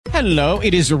Hello,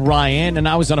 it is Ryan, and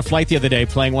I was on a flight the other day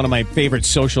playing one of my favorite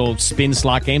social spin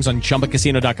slot games on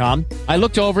ChumbaCasino.com. I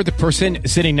looked over at the person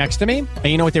sitting next to me, and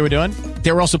you know what they were doing?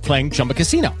 They were also playing Chumba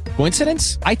Casino.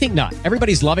 Coincidence? I think not.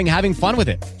 Everybody's loving having fun with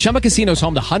it. Chumba Casino is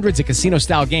home to hundreds of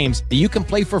casino-style games that you can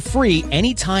play for free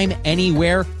anytime,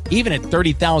 anywhere, even at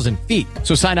 30,000 feet.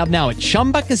 So sign up now at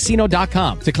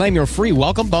ChumbaCasino.com to claim your free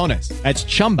welcome bonus. That's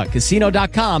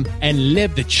ChumbaCasino.com and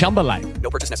live the Chumba life.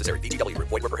 No purchase necessary. VGW.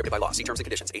 Void where prohibited by law. See terms and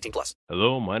conditions. 18+.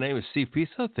 Hello, my name is Steve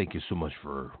Pisa. Thank you so much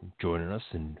for joining us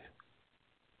in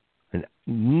a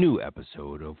new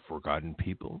episode of Forgotten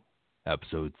People,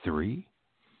 episode 3.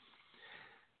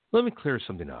 Let me clear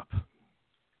something up.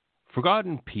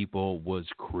 Forgotten People was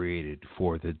created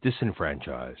for the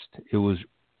disenfranchised. It was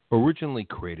originally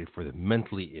created for the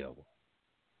mentally ill.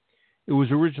 It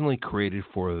was originally created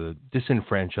for the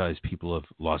disenfranchised people of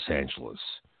Los Angeles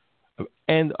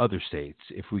and other states,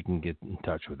 if we can get in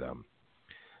touch with them.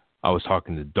 I was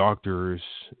talking to doctors,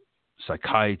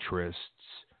 psychiatrists,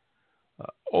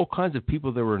 all kinds of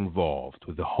people that were involved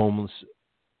with the homeless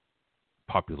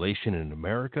population in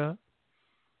America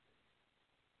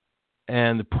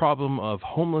and the problem of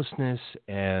homelessness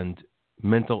and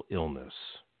mental illness.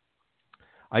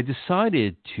 I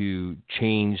decided to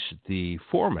change the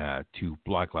format to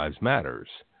Black Lives Matters.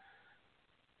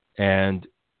 And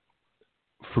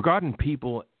Forgotten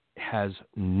People has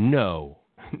no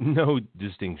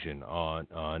distinction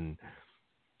on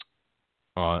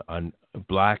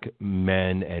black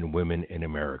men and women in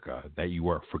America, that you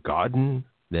are forgotten,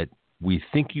 that we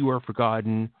think you are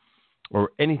forgotten,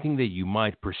 or anything that you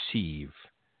might perceive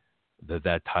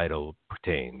that title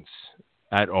pertains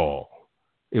at all.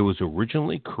 It was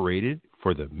originally created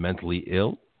for the mentally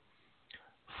ill,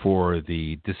 for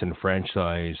the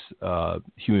disenfranchised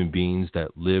human beings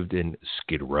that lived in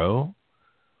Skid Row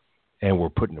and were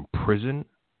put in prison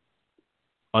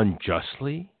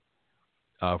unjustly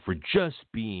for just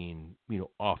being,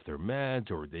 off their meds,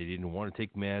 or they didn't want to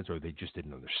take meds, or they just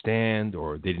didn't understand,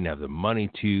 or they didn't have the money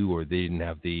to, or they didn't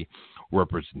have the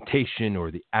representation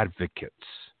or the advocates.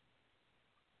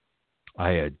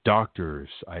 I had doctors,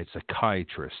 I had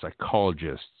psychiatrists,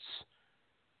 psychologists.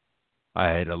 I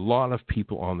had a lot of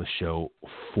people on the show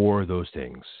for those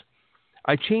things.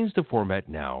 I changed the format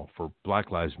now for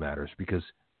Black Lives Matters because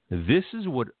this is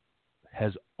what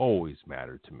has always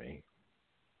mattered to me.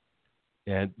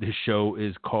 And this show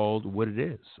is called what it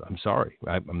is. I'm sorry.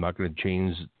 I'm not going to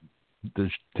change the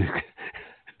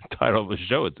title of the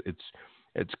show.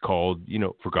 It's called,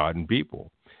 Forgotten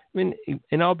People. I mean,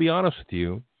 and I'll be honest with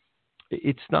you,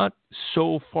 it's not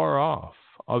so far off.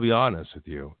 I'll be honest with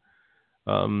you.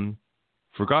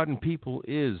 Forgotten People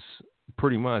is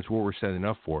pretty much what we're setting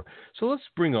up for. So let's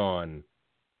bring on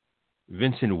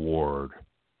Vincent Ward,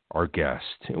 our guest.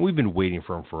 And we've been waiting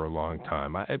for him for a long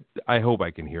time. I hope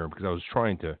I can hear him because I was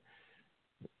trying to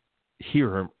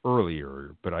hear him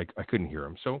earlier, but I couldn't hear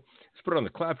him. So let's put on the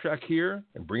clap track here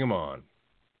and bring him on.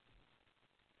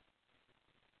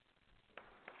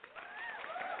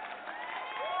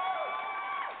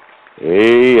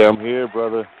 Hey, I'm here,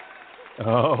 brother.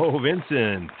 Oh,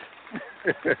 Vincent.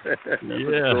 Yeah. What's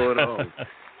going on?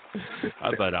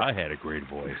 I thought I had a great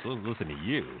voice. Listen to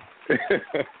you.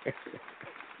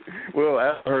 Well,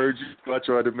 I heard you. I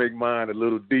tried to make mine a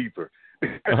little deeper.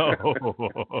 Oh.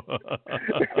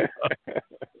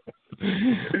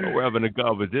 We're having a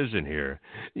competition here.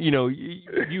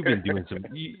 You've been doing some.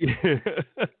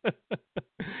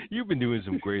 You've been doing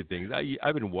some great things.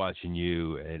 I've been watching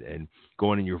you and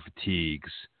going in your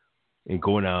fatigues and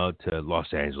going out to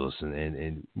Los Angeles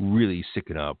and really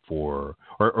sticking up for,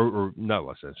 or not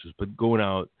Los Angeles, but going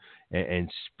out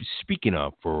and speaking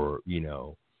up for,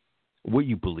 what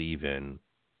you believe in.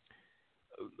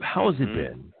 How has it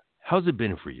been? How's it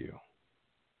been for you?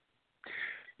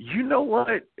 You know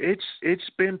what?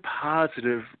 It's been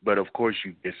positive, but of course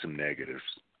you get some negatives.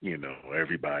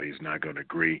 Everybody's not going to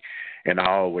agree. And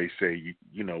I always say,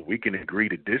 we can agree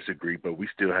to disagree, but we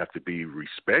still have to be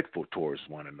respectful towards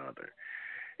one another.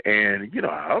 And,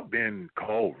 I've been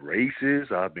called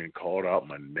racist. I've been called out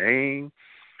my name.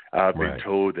 I've been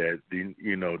told that,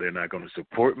 they're not going to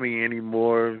support me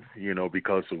anymore,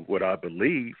 because of what I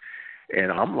believe.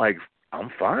 And I'm like, I'm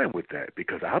fine with that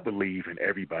because I believe in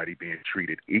everybody being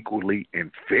treated equally and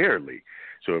fairly.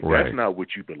 So if that's not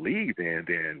what you believe in,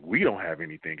 then we don't have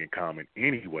anything in common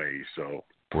anyway. So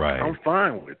I'm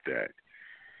fine with that.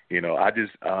 I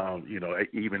just,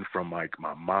 even from like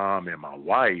my mom and my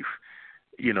wife,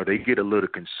 they get a little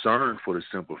concerned for the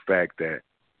simple fact that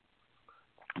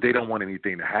they don't want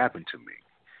anything to happen to me.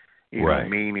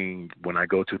 Meaning when I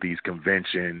go to these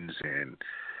conventions and,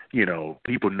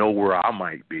 people know where I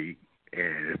might be.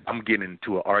 And if I'm getting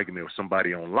into an argument with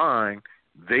somebody online,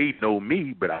 they know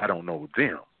me, but I don't know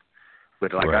them.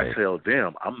 But like I tell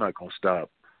them, I'm not going to stop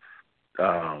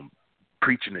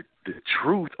preaching the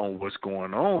truth on what's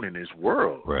going on in this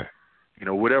world. Right. You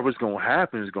know, whatever's going to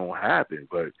happen is going to happen.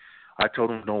 But I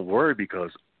told them, don't worry,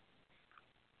 because,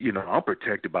 you know, I'm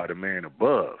protected by the man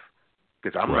above.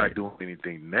 Because I'm not doing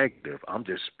anything negative. I'm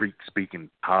just speaking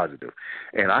positive.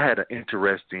 And I had an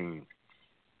interesting,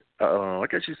 I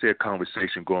guess you say, a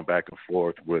conversation going back and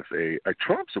forth with a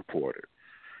Trump supporter.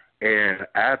 And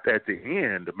at the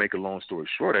end, to make a long story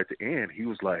short, at the end, he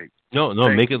was like, No,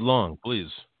 make it long,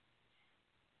 please.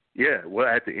 Yeah, well,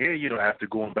 at the end, you know, after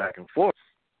going back and forth,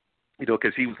 you know,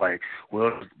 because he was like,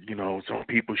 well, you know, some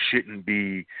people shouldn't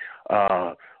be,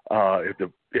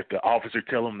 if the officer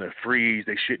tell them to freeze,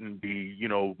 they shouldn't be, you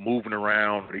know, moving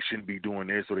around. Or they shouldn't be doing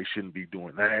this, or they shouldn't be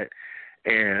doing that.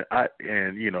 And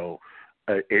you know,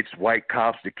 it's white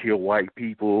cops that kill white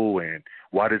people, and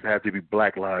why does it have to be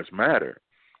Black Lives Matter?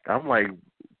 I'm like,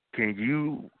 can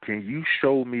you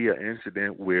show me an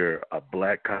incident where a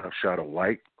black cop shot a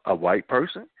white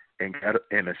person and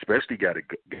especially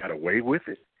got away with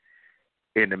it?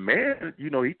 And the man, you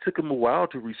know, he took him a while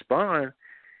to respond,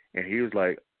 and he was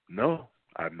like, no,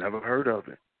 I've never heard of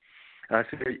it. I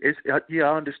said, I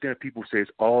understand people say it's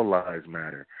all lives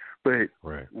matter, but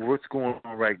what's going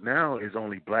on right now is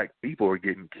only black people are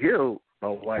getting killed by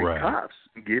white cops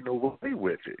and getting away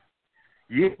with it.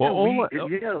 Yeah, well,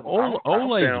 all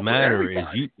lives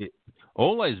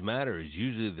matter is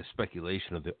usually the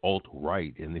speculation of the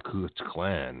alt-right and the Ku Klux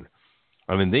Klan.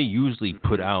 I mean, they usually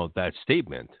put out that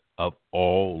statement of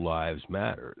all lives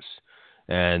matters,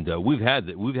 and we've had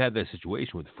that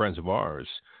situation with friends of ours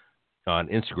on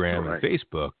Instagram and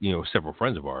Facebook. You know, several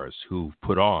friends of ours who've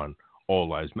put on all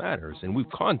lives matters, and we've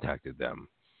contacted them,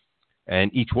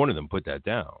 and each one of them put that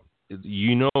down.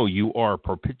 You know, you are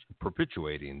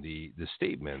perpetuating the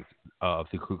statement of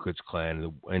the Ku Klux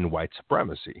Klan and white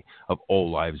supremacy of all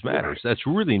lives matters. That's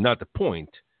really not the point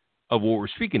of what we're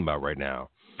speaking about right now.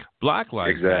 Black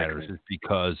Lives Matters is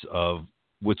because of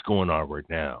what's going on right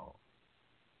now.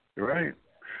 Right.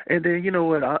 And then, you know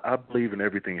what, I believe in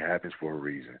everything happens for a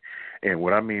reason. And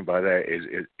what I mean by that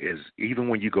is even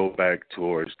when you go back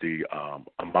towards the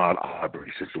Ahmaud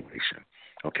Arbery situation,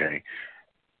 okay,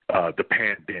 the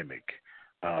pandemic,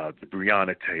 the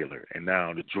Breonna Taylor, and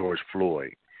now the George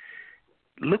Floyd.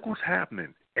 Look what's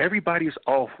happening. Everybody's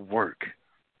off work.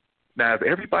 Now, if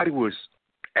everybody was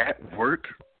at work,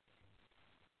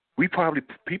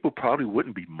 people probably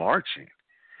wouldn't be marching.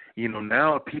 You know,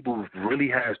 now people really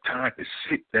have time to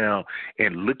sit down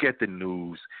and look at the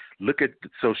news, look at the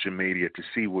social media to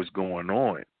see what's going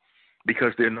on,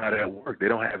 because they're not at work. They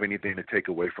don't have anything to take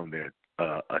away from their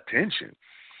attention.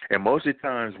 And most of the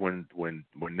times when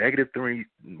negative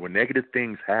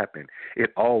things happen,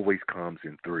 it always comes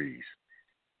in threes.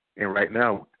 And right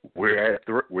now we're at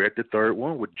the third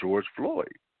one with George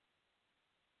Floyd.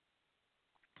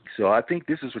 So I think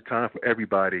this is a time for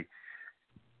everybody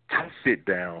to sit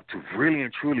down to really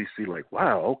and truly see, like,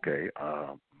 wow, okay,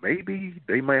 maybe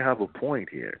they may have a point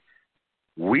here.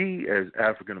 We as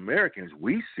African Americans,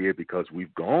 we see it because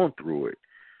we've gone through it,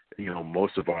 you know,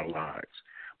 most of our lives.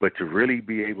 But to really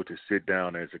be able to sit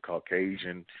down as a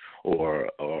Caucasian or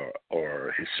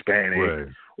Hispanic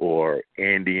or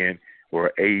Indian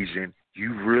or Asian,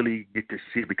 you really get to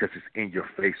see it because it's in your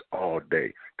face all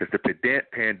day. Because the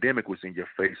pandemic was in your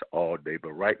face all day,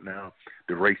 but right now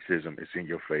the racism is in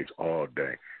your face all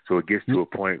day. So it gets to a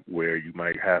point where you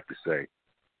might have to say,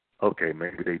 okay,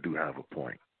 maybe they do have a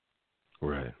point.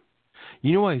 Right.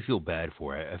 You know what I feel bad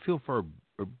for? I feel for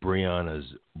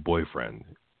Breonna's boyfriend,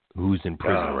 who's in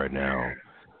prison right now.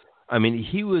 I mean,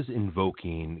 he was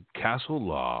invoking castle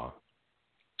law.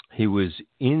 He was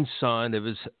inside of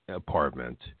his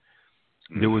apartment.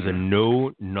 There was a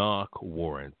no-knock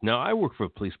warrant. Now, I worked for a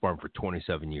police department for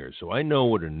 27 years, so I know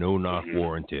what a no-knock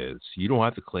warrant is. You don't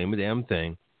have to claim a damn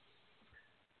thing.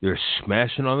 They're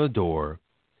smashing on the door.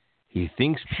 He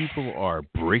thinks people are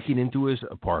breaking into his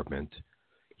apartment.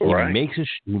 He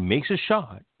makes a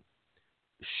shot.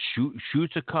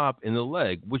 Shoots a cop in the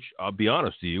leg, which I'll be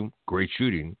honest with you, great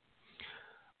shooting.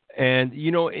 And,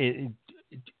 you know, and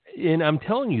I'm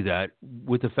telling you that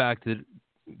with the fact that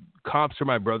cops are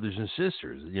my brothers and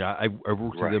sisters. You know, I've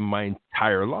worked with them my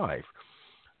entire life.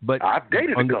 But I've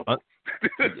dated a couple.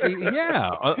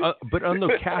 But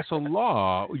under castle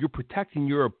law, you're protecting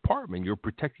your apartment, you're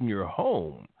protecting your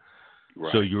home.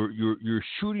 Right. So you're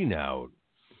shooting out.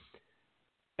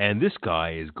 And this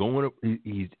guy is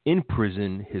he's in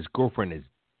prison. His girlfriend is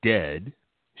dead.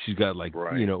 She's got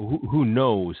you know, who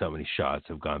knows how many shots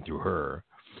have gone through her.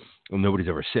 Well, nobody's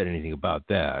ever said anything about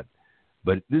that.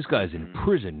 But this guy's in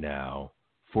prison now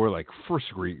for like first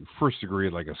degree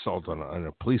like assault on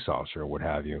a police officer or what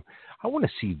have you. I want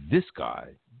to see this guy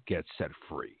get set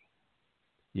free.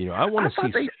 I want to see.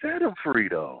 I thought they set him free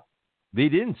though. They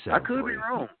didn't set him free. I could be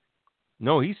wrong.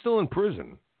 No, he's still in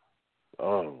prison.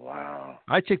 Oh wow!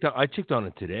 I checked on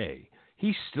it today.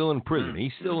 He's still in prison.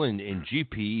 He's still in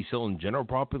GP. He's still in general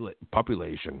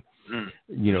population.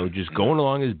 Just going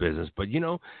along his business. But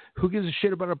who gives a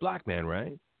shit about a black man,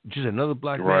 right? Just another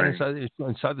black man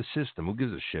inside the system. Who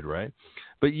gives a shit, right?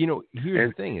 But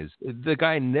here's the thing: is the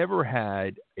guy never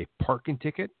had a parking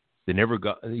ticket. He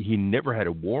never had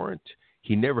a warrant.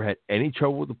 He never had any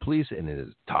trouble with the police in his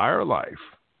entire life.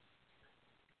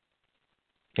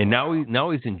 And now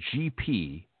he's in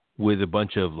GP with a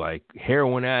bunch of like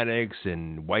heroin addicts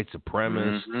and white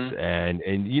supremacists,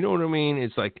 and you know what I mean?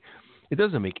 It's like it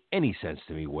doesn't make any sense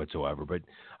to me whatsoever. But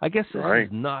I guess this is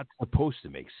not supposed to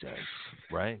make sense,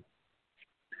 right?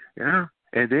 Yeah.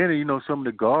 And then, some of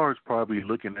the guards probably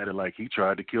looking at it like he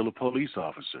tried to kill a police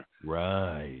officer.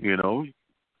 Right.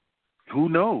 Who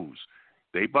knows?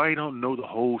 They probably don't know the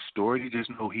whole story. They just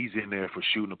know he's in there for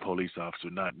shooting a police officer,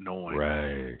 not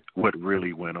knowing what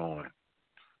really went on.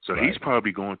 So he's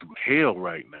probably going through hell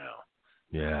right now.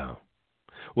 Yeah.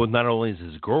 Well, not only is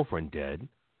his girlfriend dead,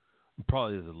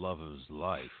 probably the love of his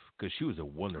life, because she was a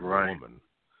wonderful woman.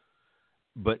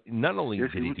 But not only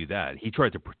did he do that, he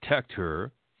tried to protect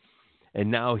her,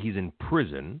 and now he's in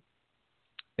prison,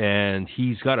 and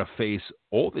he's got to face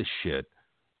all this shit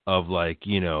of like,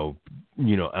 am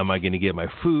I going to get my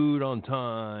food on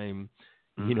time?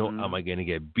 Am I going to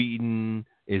get beaten?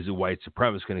 Is a white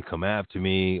supremacist going to come after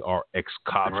me? Are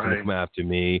ex-cops going to come after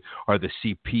me? Are the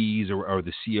CPs or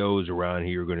the COs around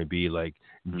here going to be like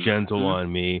gentle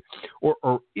on me?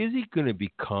 Or is he going to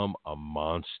become a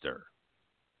monster?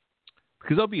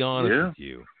 Because I'll be honest with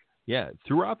you. Yeah,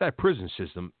 throughout that prison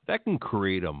system, that can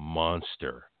create a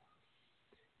monster.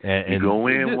 And you go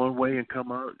in one way and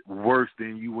come out worse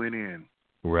than you went in.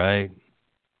 Right.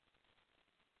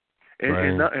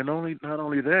 And not only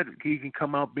that, he can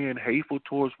come out being hateful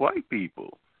towards white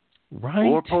people. Right.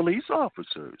 Or police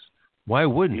officers. Why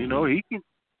wouldn't he? He can.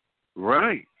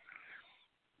 Right.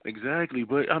 Exactly.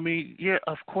 But, I mean, yeah,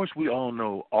 of course we all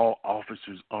know all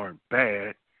officers aren't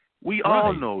bad. We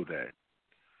all know that.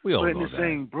 We all know that. But in the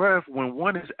same breath, when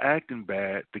one is acting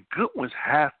bad, the good ones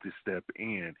have to step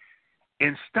in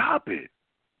and stop it.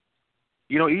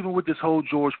 Even with this whole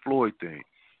George Floyd thing,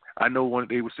 I know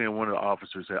they were saying one of the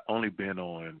officers had only been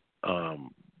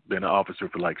been an officer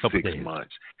for like 6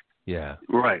 months. Yeah.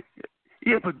 Right.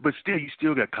 Yeah, but still, you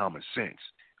still got common sense.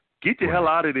 Get the hell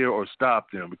out of there or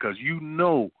stop them, because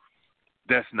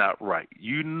that's not right.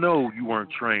 You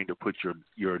weren't trained to put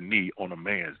your knee on a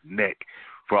man's neck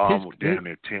for almost down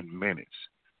there 10 minutes.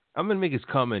 I'm going to make his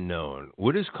comment known.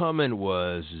 What his comment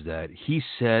was is that he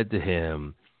said to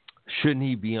him, shouldn't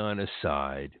he be on his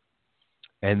side?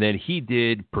 And then he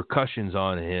did percussions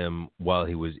on him while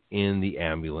he was in the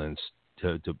ambulance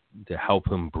to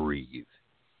help him breathe.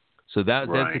 So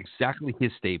that's exactly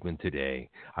his statement today.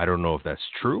 I don't know if that's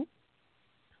true.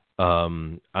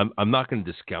 I'm not going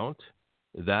to discount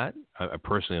that. I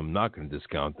personally am not going to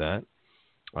discount that.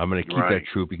 I'm going to keep that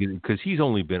true because he's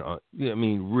only been on.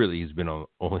 Really, he's been only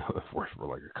on the force for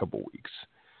like a couple weeks.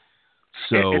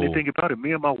 So, and the thing about it,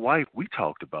 me and my wife, we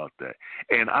talked about that,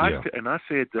 and I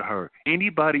said to her,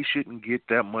 anybody shouldn't get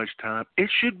that much time. It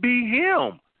should be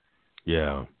him.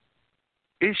 Yeah,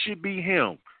 it should be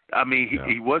him. I mean,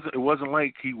 he wasn't. It wasn't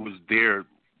like he was there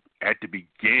at the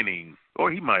beginning, or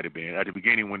he might have been at the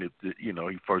beginning when he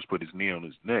first put his knee on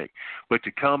his neck. But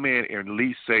to come in and at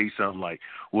least say something like,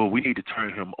 "Well, we need to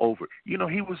turn him over," he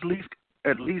was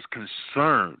at least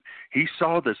concerned. He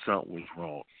saw that something was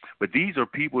wrong. But these are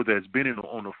people that's been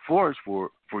on the force for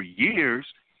years,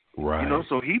 right?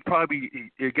 So he probably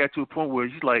it got to a point where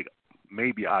he's like,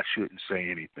 maybe I shouldn't say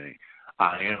anything.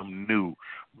 I am new.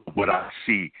 What I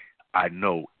see, I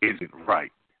know isn't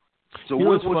right. So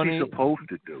what was he supposed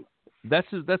to do?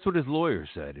 That's what his lawyer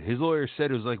said. His lawyer said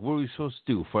it was like, what are we supposed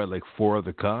to do? Fight like 4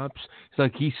 other cops? It's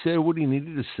like he said what he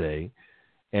needed to say,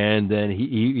 and then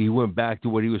he went back to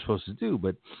what he was supposed to do.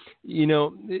 But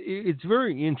it's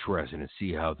very interesting to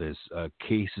see how this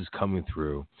case is coming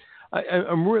through.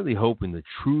 I'm really hoping the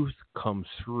truth comes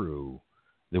through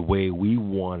the way we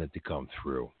want it to come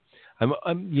through.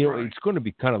 It's going to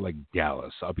be kind of like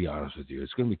Dallas. I'll be honest with you.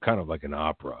 It's going to be kind of like an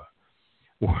opera.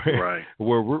 Where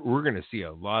we're going to see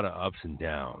a lot of ups and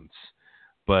downs.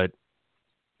 But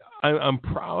I'm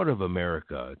proud of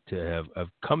America to have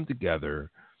come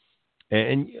together.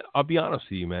 And I'll be honest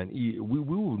with you, man, we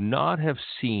would not have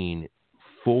seen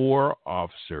 4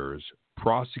 officers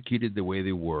prosecuted the way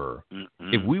they were,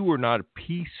 if we were not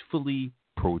peacefully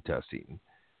protesting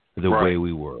the way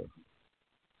we were.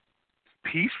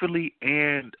 Peacefully,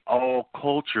 and all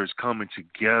cultures coming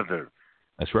together.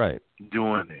 That's right.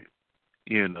 Doing it.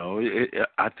 You know,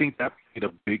 I think that played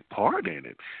a big part in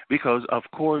it. Because, of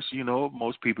course, you know,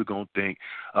 most people going to think,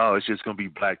 oh, it's just going to be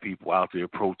black people out there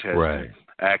protesting,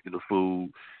 acting a fool,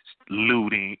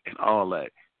 looting, and all that.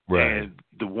 Right. And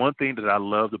the one thing that I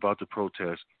loved about the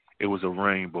protest, it was a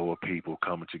rainbow of people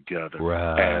coming together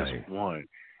as one.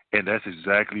 And that's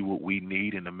exactly what we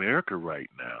need in America right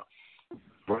now.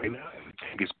 Right now,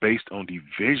 everything is based on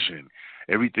division.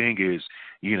 Everything is,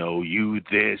 you know, you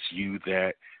this, you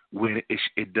that. When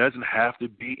it doesn't have to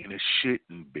be, and it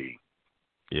shouldn't be.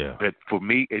 Yeah. But for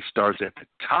me, it starts at the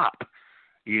top.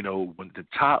 You know, when the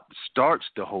top starts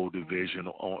the whole division,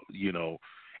 on, you know,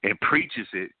 and preaches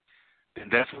it, then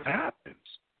that's what happens.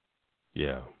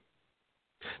 Yeah.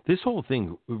 This whole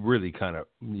thing really kind of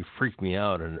freaked me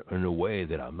out in a way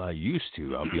that I'm not used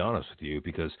to, I'll be honest with you,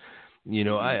 because, you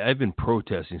know, I've been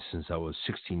protesting since I was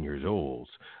 16 years old.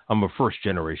 I'm a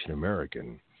first-generation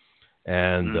American.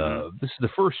 And this is the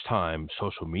first time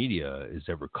social media has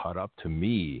ever caught up to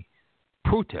me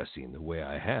protesting the way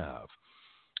I have.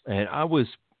 And I was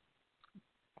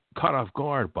caught off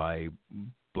guard by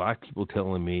black people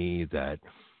telling me that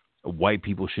white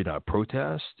people should not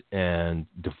protest and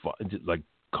like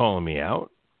calling me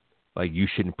out, like you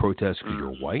shouldn't protest because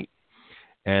you're white.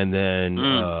 And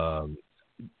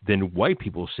then white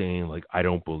people saying like, I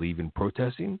don't believe in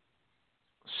protesting,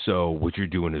 so what you're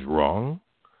doing is wrong.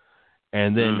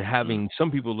 And then having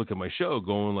some people look at my show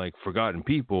going like, forgotten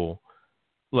people,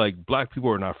 like black people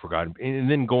are not forgotten. And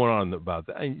then going on about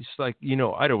that. It's like, you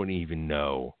know, I don't even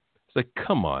know. It's like,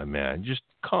 come on, man, just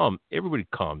everybody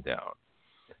calm down.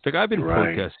 It's like I've been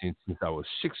protesting since I was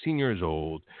 16 years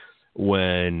old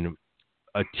when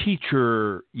a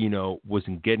teacher, you know,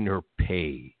 wasn't getting her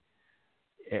pay.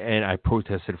 And I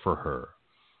protested for her.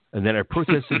 And then I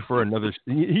protested for another,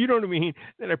 you know what I mean?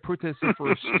 Then I protested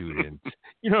for a student.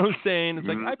 You know what I'm saying? It's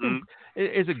like,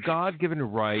 it's a God-given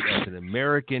right as an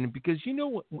American, because, you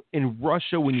know, in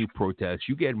Russia, when you protest,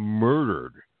 you get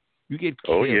murdered. You get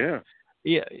killed. Oh, yeah.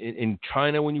 Yeah. In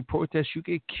China, when you protest, you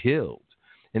get killed.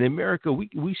 In America,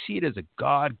 we see it as a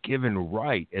God-given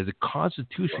right, as a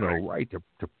constitutional right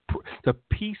to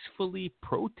peacefully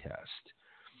protest.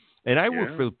 And I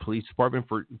worked for the police department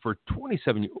for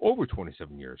over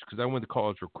 27 years, because I went to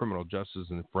college for criminal justice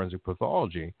and forensic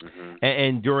pathology.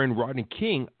 And during Rodney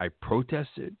King, I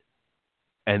protested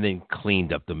and then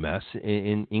cleaned up the mess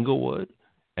in Inglewood.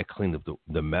 I cleaned up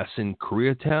the mess in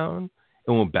Koreatown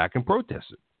and went back and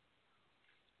protested.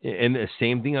 And the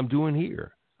same thing I'm doing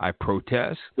here. I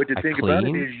protest. But the thing about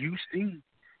it is you see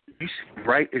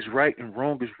right is right and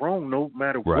wrong is wrong, no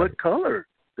matter what color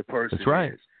the person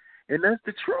is. And that's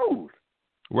the truth.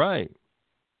 Right.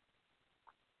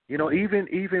 You know, even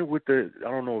with the, I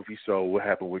don't know if you saw what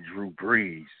happened with Drew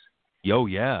Brees. Yo,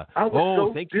 yeah.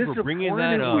 Thank you for bringing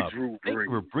that up. Thank you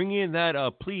for bringing that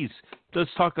up. Please, let's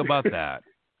talk about that.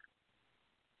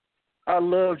 I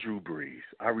love Drew Brees.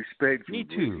 I respect Drew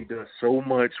Brees. He does so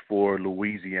much for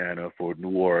Louisiana, for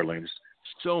New Orleans.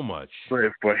 So much.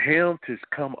 But for him to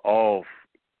come off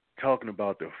talking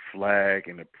about the flag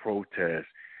and the protest,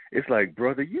 it's like,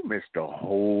 brother, you missed the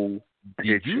whole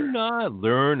picture. Did you not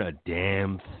learn a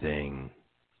damn thing?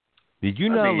 Did you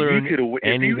not learn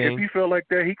anything? If he felt like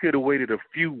that, he could have waited a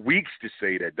few weeks to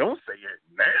say that. Don't say it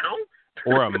now.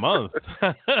 Or a month.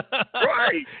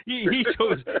 Right. He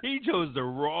chose the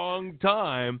wrong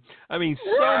time. I mean,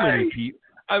 so many people.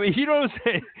 I mean, you know what I'm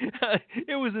saying?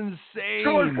 It was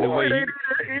insane. The way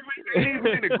he ain't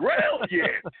even in the ground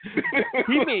yet.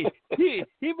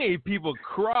 he made people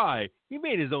cry. He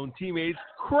made his own teammates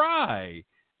cry.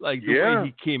 Like the way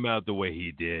he came out the way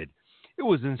he did. It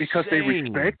was insane. Because they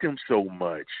respect him so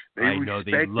much. They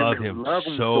love him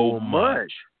so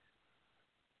much.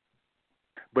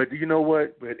 But you know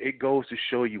what? But it goes to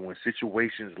show you, when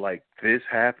situations like this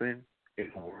happen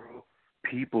in the world,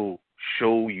 people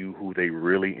show you who they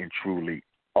really and truly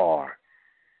are.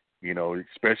 You know,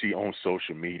 especially on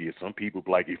social media. Some people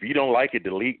like, if you don't like it,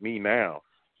 delete me now.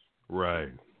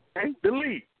 Right. Hey,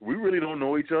 delete. We really don't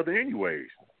know each other anyways.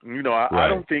 You know, I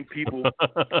don't think people,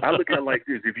 I look at it like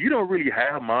this. If you don't really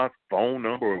have my phone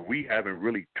number, or we haven't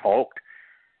really talked,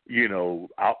 you know,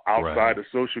 outside of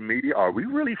social media, are we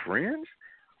really friends?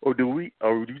 Or do we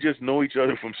just know each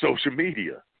other from social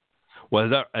media?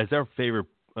 Well, as our favorite,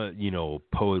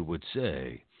 poet would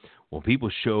say, when people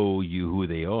show you who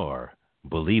they are,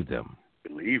 believe them.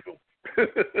 Believe them.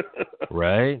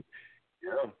 Right?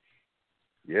 Yeah.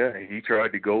 Yeah, he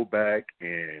tried to go back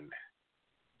and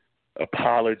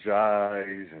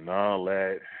apologize and all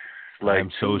that. It's like I'm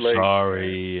too so late, man.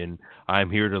 sorry, and I'm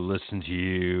here to listen to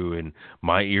you, and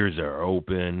my ears are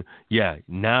open. Yeah,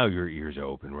 now your ears are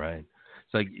open, right?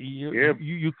 It's like Yeah,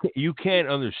 you can't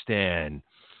understand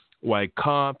why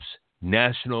cops,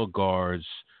 National Guards,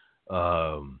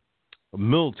 um,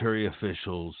 military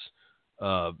officials,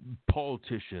 uh,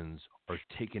 politicians are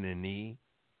taking a knee.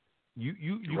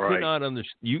 You right. cannot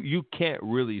understand. You can't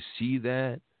really see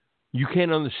that. You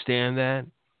can't understand that.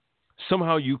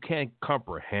 Somehow you can't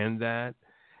comprehend that.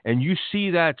 And you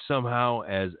see that somehow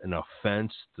as an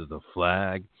offense to the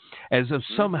flag, as if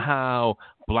Hmm. somehow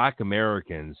black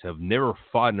Americans have never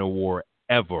fought in a war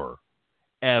ever,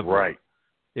 ever. Right.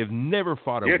 They've never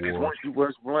fought a Yeah, because war.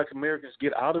 once Black Americans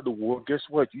get out of the war, guess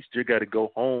what? You still got to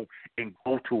go home and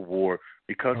go to war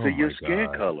because Oh of your my skin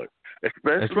God. color. That's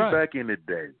Especially right. back in the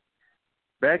day.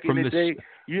 Back in From the the day,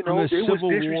 from the it was Civil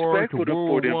War to disrespectful for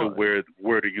World them War to One.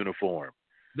 wear the uniform.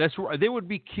 That's right. They would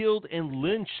be killed and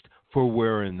lynched for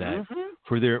wearing that, Hmm.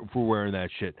 for wearing that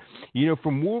shit. You know,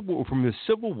 from the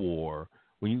Civil War,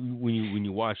 when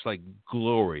you watch like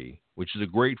Glory, which is a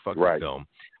great fucking Right. film,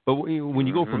 but when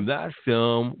you go Hmm. from that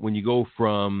film, when you go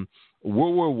from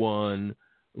World War One,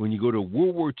 when you go to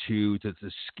World War Two to the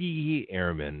Tuskegee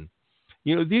Airmen,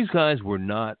 you know these guys were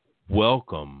not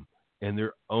welcome in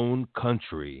their own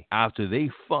country after they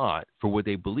fought for what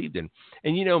they believed in.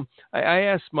 And you know, I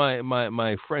asked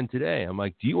my friend today, I'm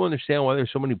like, do you understand why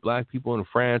there's so many black people in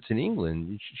France and England?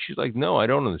 And she's like, no, I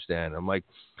don't understand. I'm like,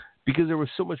 because there was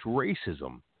so much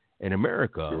racism in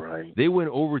America, Right. they went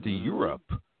over to Hmm.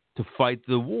 Europe to fight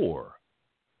the war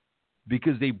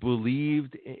because they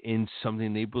believed in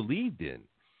something they believed in.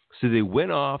 So they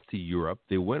went off to Europe,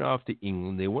 they went off to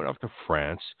England, they went off to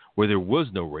France, where there was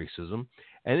no racism,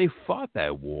 and they fought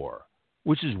that war,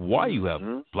 which is why you have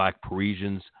Hmm. black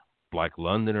Parisians, black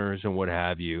Londoners, and what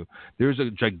have you. There's a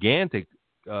gigantic,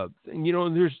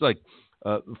 there's like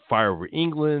Fire Over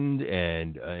England,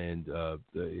 and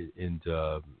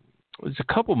there's a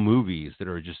couple movies that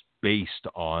are just based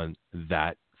on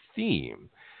that theme.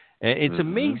 And it's Hmm.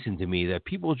 amazing to me that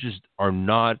people just are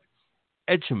not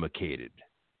educated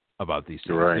about these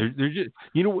things. Right. They're just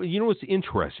you know what's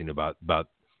interesting about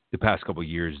the past couple of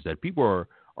years is that people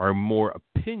are more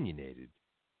opinionated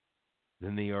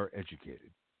than they are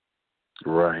educated.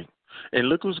 Right. And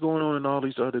look what's going on in all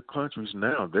these other countries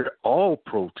now. They're all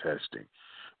protesting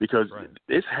because Right.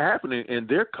 it's happening in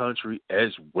their country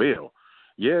as well.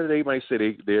 Yeah, they might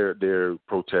say they're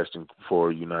protesting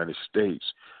for United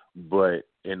States, but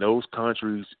in those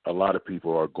countries, a lot of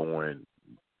people are going,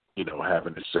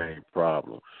 having the same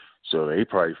problem. So they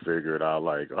probably figured out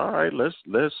like, all right, let's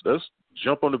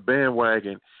jump on the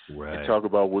bandwagon and Right. talk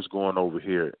about what's going over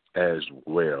here as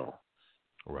well.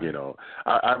 You Right. know,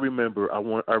 I remember I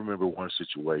remember one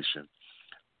situation.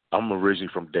 I'm originally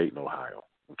from Dayton, Ohio.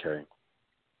 Okay,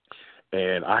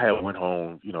 and I had went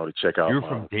home, to check out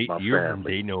my You're from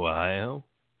family. Dayton, Ohio?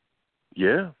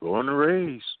 Yeah, born and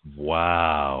raised.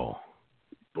 Wow.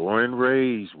 Born and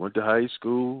raised. Went to high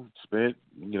school. Spent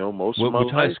most of my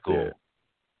Which high life there. school?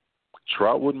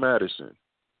 Trotwood Madison.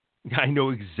 I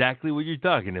know exactly what you're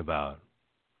talking about.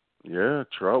 Yeah,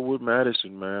 Trotwood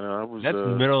Madison, man. I was That's in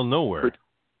the middle of nowhere. pretty,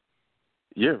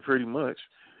 yeah, pretty much.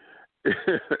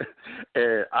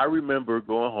 And I remember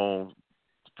going home,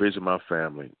 visit my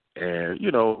family, and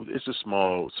it's a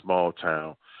small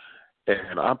town,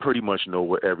 and I pretty much know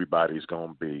where everybody's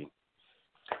gonna be.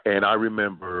 And I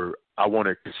remember I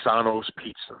wanted Casano's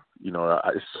Pizza.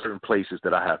 Certain places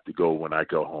that I have to go when I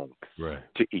go home Right.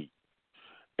 to eat,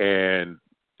 and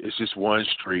it's just one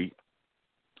street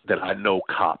that I know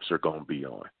cops are gonna be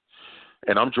on,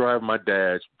 and I'm driving my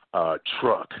dad's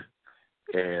truck,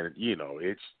 and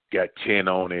it's got 10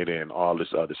 on it and all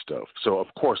this other stuff. So of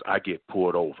course I get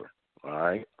pulled over. All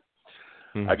right,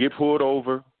 Hmm. I get pulled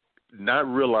over, not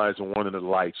realizing one of the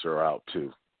lights are out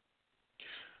too.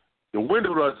 The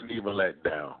window doesn't even let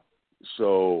down.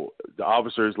 So the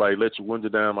officer is like, "Let your window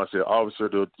down." I said, "Officer,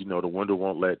 the window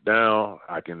won't let down.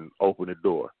 I can open the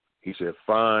door." He said,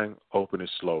 "Fine, open it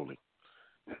slowly."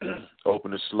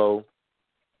 Open it slow.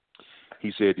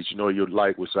 He said, "Did you know your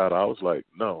light was out?" I was like,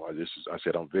 "No, I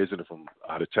said, I'm visiting from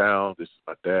out of town. This is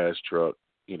my dad's truck,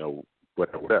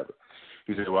 whatever.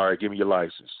 He said, "Well, all right, give me your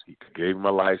license." He gave me my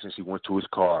license. He went to his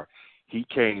car. He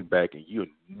came back, and you'll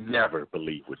never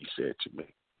believe what he said to me.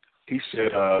 He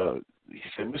said,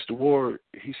 "Mr. Ward,"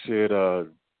 he said,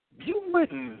 "you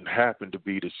wouldn't happen to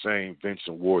be the same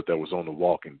Vincent Ward that was on The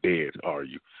Walking Dead, are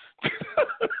you?"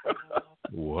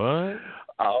 What?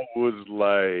 I was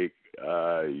like,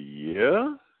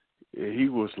 yeah. He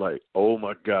was like, "Oh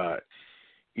my God."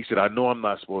 He said, "I know I'm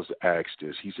not supposed to ask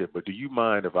this." He said, "But do you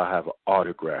mind if I have an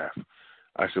autograph?"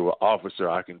 I said, "Well, officer,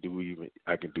 I can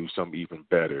do something even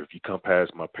better. If you come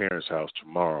past my parents' house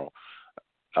tomorrow,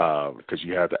 because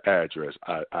you have the address,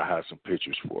 I have some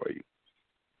pictures for you."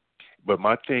 But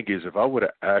my thing is, if I would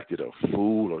have acted a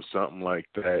fool or something like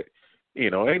that,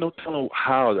 ain't no telling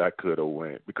how that could have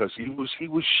went, because he was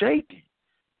shaky.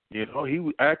 He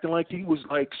was acting like he was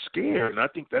like scared, and I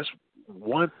think that's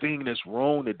one thing that's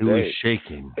wrong today. He was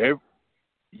shaking.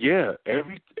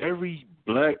 Every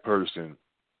black person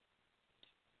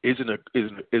isn't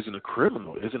a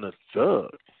criminal, isn't a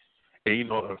thug. And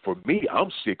for me,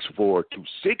 I'm 6'4",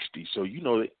 260, so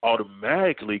they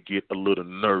automatically get a little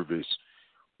nervous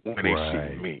when they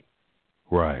see me.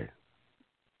 Right.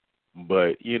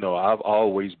 But I've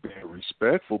always been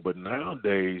respectful. But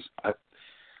nowadays,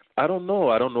 I don't know.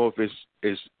 I don't know if it's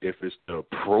the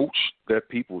approach that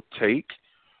people take.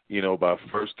 By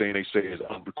first thing they say is,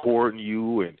 "I'm recording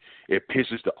you," and it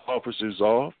pisses the officers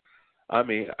off. I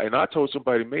mean, and I told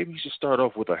somebody, maybe you should start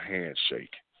off with a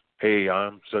handshake. "Hey,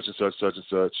 I'm such and such, such and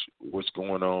such. What's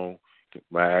going on?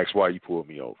 May I ask why you pulled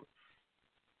me over?"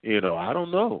 I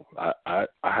don't know. I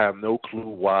have no clue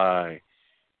why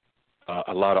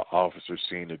a lot of officers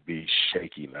seem to be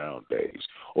shaky nowadays.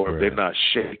 Or if they're not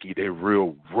shaky, they're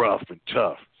real rough and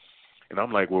tough. And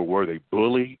I'm like, well, were they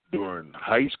bullied during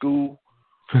high school?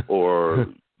 Or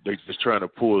they just trying to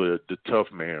pull the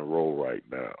tough man role right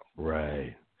now?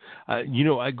 Right.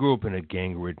 I grew up in a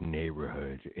gang-ridden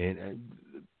neighborhood, and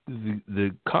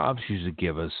the cops used to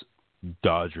give us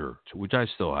Dodger, which I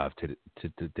still have to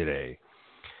today,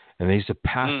 and they used to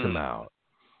pass them out.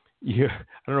 Yeah,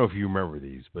 I don't know if you remember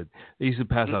these, but they used to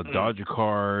pass out Dodger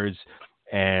cards,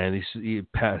 and they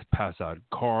used to pass out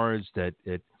cards that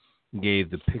gave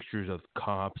the pictures of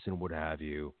cops and what have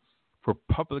you for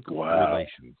public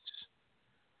relations.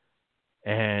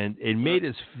 And it made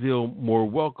us feel more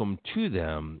welcome to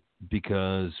them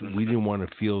because we didn't want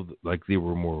to feel like they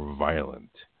were more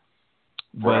violent.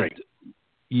 But,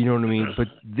 you know what I mean? But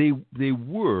they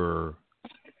were,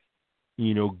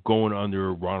 going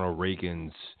under Ronald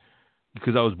Reagan's,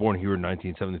 because I was born here in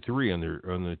 1973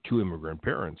 under two immigrant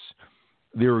parents.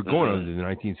 They were going under the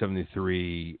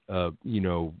 1973,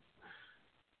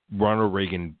 Ronald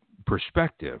Reagan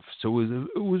perspective. So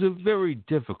it was a very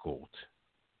difficult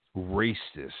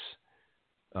racist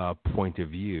point of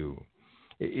view.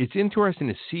 It's interesting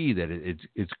to see that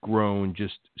it's grown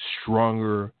just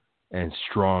stronger and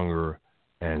stronger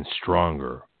and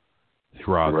stronger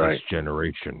throughout this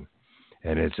generation,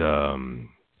 and it's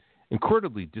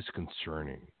incredibly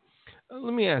disconcerting.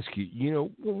 Let me ask you,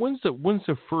 when's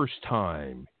the first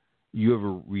time you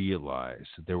ever realized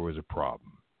that there was a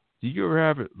problem? Did you ever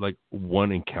have like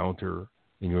one encounter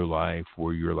in your life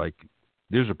where you're like,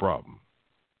 there's a problem?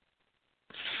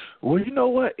 Well, you know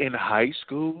what? In high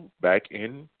school, back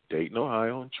in Dayton,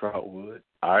 Ohio, in Troutwood,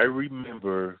 I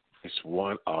remember this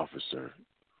one officer.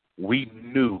 We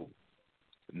knew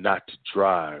not to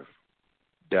drive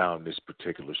down this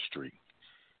particular street.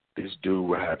 This dude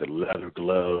would have the leather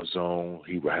gloves on.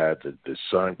 He would have the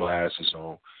sunglasses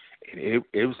on. And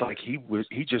it was like he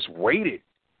just waited.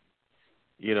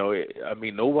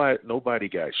 Nobody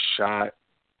got shot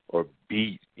or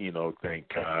beat, thank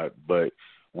God. But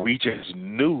we just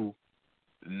knew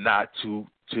not to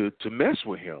mess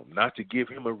with him, not to give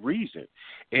him a reason.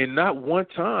 And not one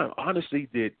time, honestly,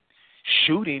 did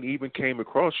shooting even came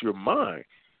across your mind.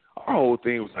 Our whole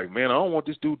thing was like, man, I don't want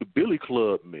this dude to billy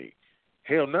club me.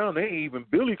 Hell, now they ain't even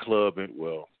billy clubbing.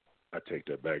 Well, I take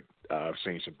that back. I've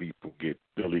seen some people get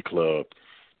billy clubbed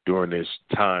during this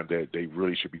time that they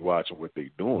really should be watching what they're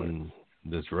doing.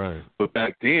 That's right. But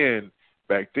back then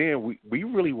we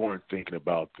really weren't thinking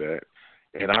about that.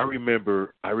 And I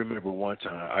remember one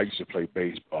time I used to play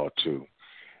baseball too,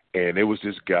 and it was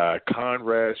this guy,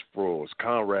 Conrad Sproles.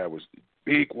 Conrad was a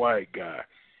big white guy,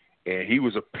 and he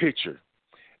was a pitcher.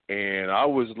 And I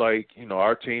was like,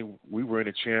 our team, we were in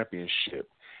a championship,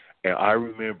 and I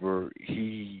remember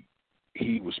he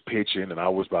was pitching and I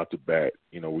was about to bat.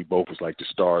 We both was like the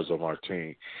stars of our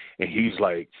team, and he's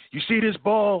like, "You see this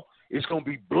ball? It's gonna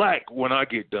be black when I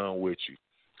get done with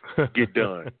you. Get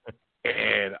done."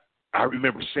 And I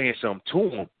remember saying something to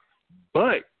him,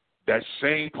 but that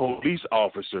same police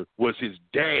officer was his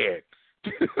dad.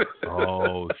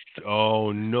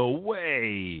 Oh, no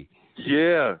way.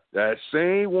 Yeah, that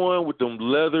same one with them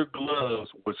leather gloves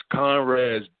was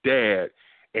Conrad's dad.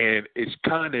 And it's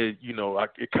kind of,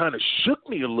 it kind of shook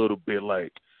me a little bit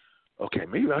like, okay,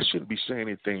 maybe I shouldn't be saying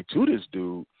anything to this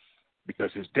dude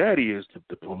because his daddy is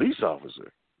the police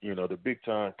officer, the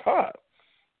big-time cop.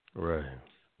 Right.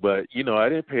 But I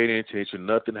didn't pay any attention.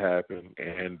 Nothing happened,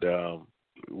 and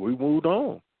we moved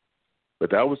on. But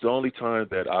that was the only time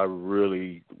that I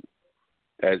really,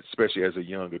 especially as a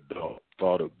young adult,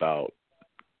 thought about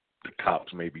the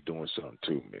cops maybe doing something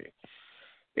to me.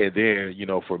 And then,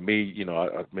 for me,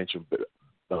 I mentioned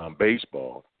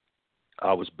baseball.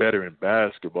 I was better in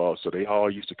basketball, so they all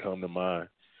used to come to my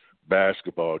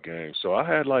basketball games. So I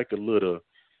had like a little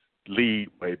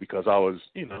leeway because I was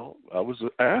an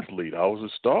athlete. I was a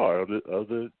star of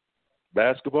the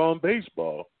basketball and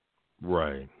baseball.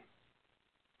 Right.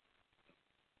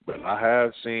 But I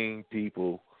have seen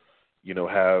people,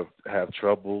 have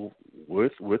trouble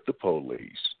with the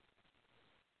police.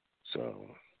 So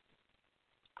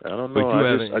I don't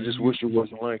know. I just wish it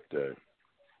wasn't like that.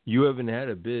 You haven't had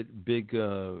a big.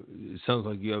 It sounds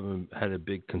like you haven't had a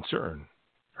big concern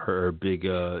or a big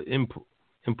input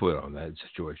on that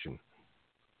situation.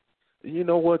 You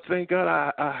know what? Thank God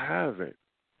I haven't.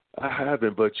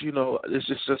 But it's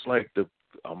just like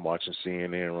I'm watching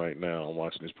CNN right now. I'm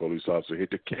watching this police officer hit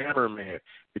the cameraman.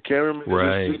 The cameraman is just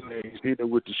sitting there. He's hitting it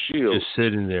with the shield. Just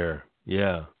sitting there.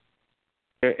 Yeah.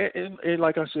 And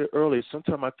like I said earlier,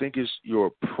 sometimes I think it's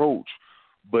your approach.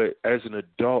 But as an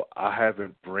adult, I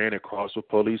haven't ran across a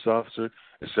police officer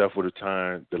except for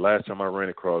the last time I ran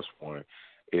across one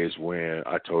is when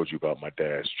I told you about my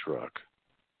dad's truck.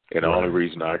 And the only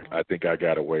reason I think I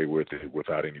got away with it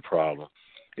without any problem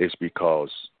is because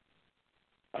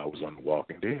I was on The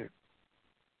Walking Dead.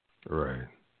 Right.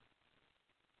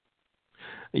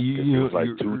 It was like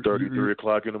 2:30, 3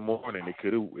 o'clock in the morning. It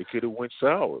could have went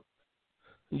sour.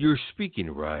 You're speaking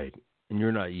right, and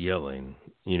you're not yelling.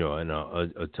 And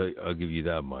I'll tell you, I'll give you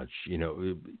that much.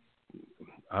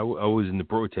 I was in the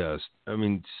protest. I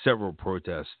mean, several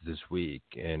protests this week,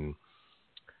 and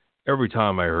every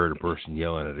time I heard a person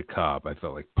yelling at a cop, I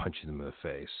felt like punching them in the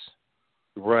face.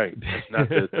 Right.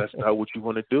 That's not what you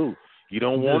want to do. You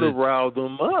don't want to rile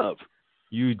them up.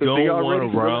 You don't want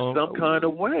to rile them some kind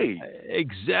of way.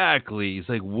 Exactly. It's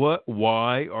like, what?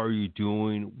 Why are you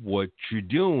doing what you're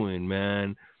doing,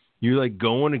 man? You're like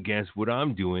going against what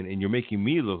I'm doing, and you're making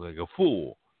me look like a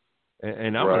fool.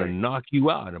 And I'm going to knock you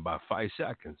out in about 5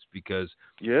 seconds because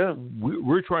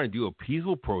we're trying to do a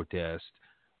peaceful protest.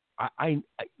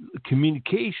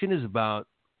 Communication is about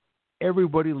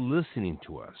everybody listening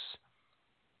to us.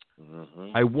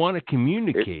 Mm-hmm. I want to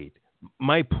communicate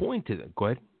my point to them. Go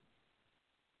ahead.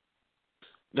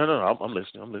 No, I'm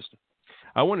listening.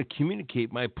 I want to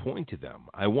communicate my point to them.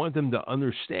 I want them to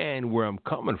understand where I'm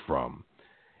coming from.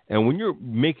 And when you're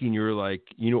making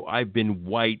I've been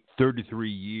white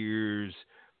 33 years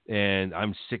and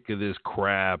I'm sick of this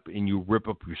crap, and you rip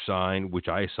up your sign, which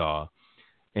I saw,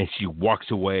 and she walks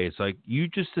away. It's like you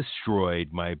just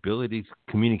destroyed my ability to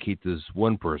communicate to this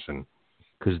one person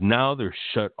because now they're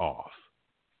shut off.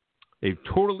 They've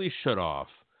totally shut off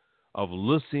of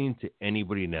listening to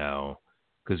anybody now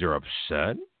because they're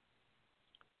upset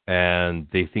and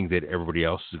they think that everybody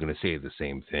else is going to say the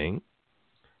same thing.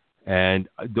 And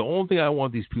the only thing I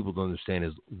want these people to understand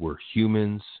is we're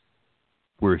humans.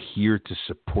 We're here to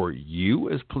support you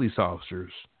as police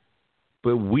officers,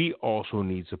 but we also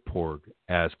need support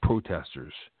as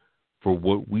protesters for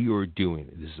what we are doing.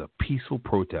 This is a peaceful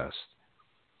protest.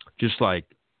 Just like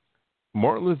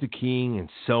Martin Luther King in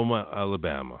Selma,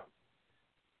 Alabama,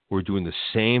 we're doing the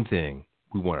same thing.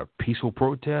 We want a peaceful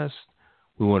protest.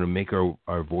 We want to make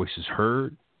our voices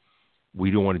heard.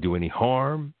 We don't want to do any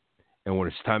harm. And when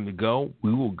it's time to go,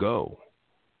 we will go.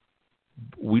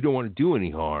 We don't want to do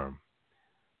any harm.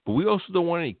 But we also don't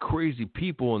want any crazy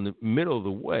people in the middle of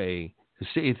the way to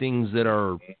say things that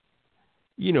are,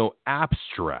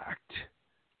 abstract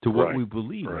to what we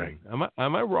believe in.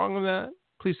 Am I wrong on that?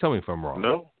 Please tell me if I'm wrong.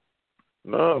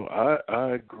 No,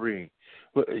 I agree.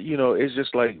 But, it's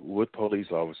just like with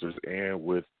police officers and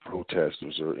with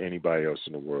protesters or anybody else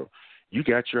in the world. You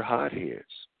got your hotheads.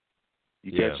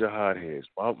 You got your hotheads.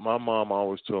 My mom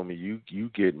always told me you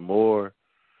get more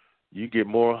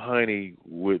honey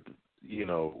with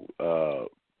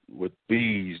with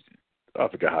bees. I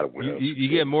forgot how to word it. You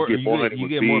get more bees.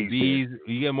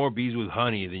 You get more bees with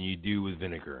honey than you do with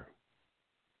vinegar.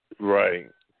 Right.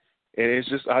 And it's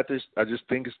just I just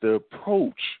think it's the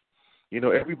approach.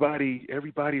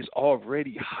 Everybody's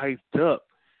already hyped up.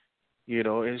 And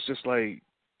it's just like,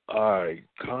 all right,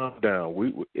 calm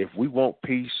down. If we want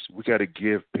peace, we got to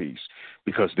give peace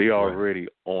because they're already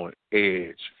on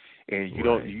edge, and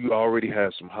you already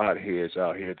have some hotheads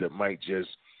out here that might just,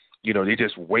 they're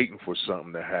just waiting for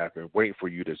something to happen, waiting for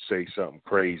you to say something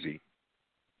crazy,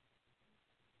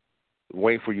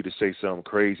 waiting for you to say something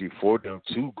crazy for them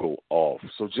to go off.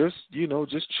 So just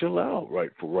chill out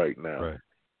right now. Right.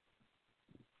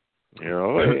 You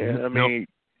know, and, I mean,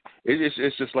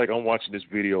 it's just like I'm watching this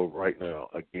video right now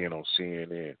again on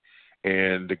CNN,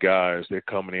 and the guys, they're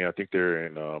coming in. I think they're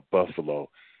in Buffalo,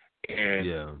 and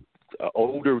an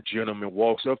older gentleman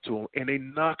walks up to him and they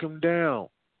knock him down.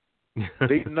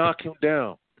 They knock him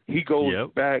down. He goes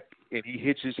back and he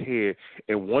hits his head,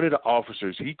 and one of the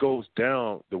officers, he goes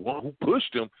down, the one who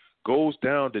pushed him goes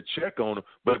down to check on him,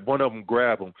 but one of them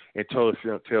grab him and tells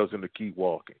him to keep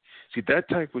walking. See, that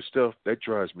type of stuff, that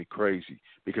drives me crazy,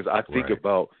 because I think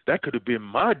about, that could have been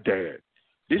my dad.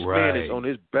 This man is on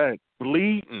his back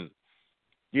bleeding.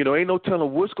 You know, ain't no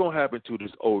telling what's going to happen to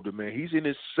this older man. He's in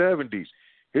his 70s.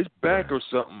 His back or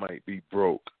something might be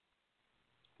broke.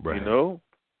 You know?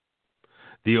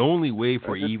 The only way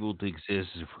for evil to exist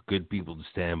is for good people to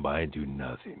stand by and do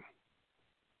nothing.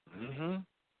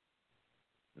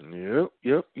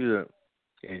 Yep.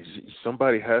 And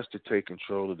somebody has to take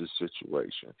control of the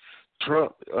situation.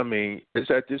 Trump, I mean,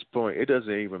 it's at this point, it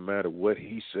doesn't even matter what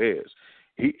he says.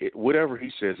 Whatever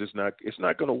he says, it's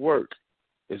not going to work.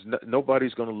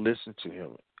 Nobody's going to listen to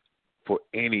him for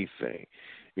anything.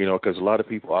 You know, because a lot of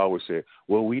people always say,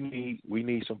 well, we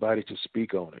need somebody to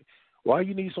speak on it. Why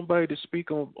you need somebody to speak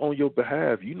on your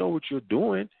behalf? You know what you're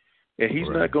doing, and he's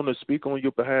not going to speak on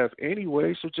your behalf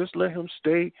anyway. So just let him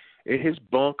stay in his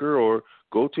bunker or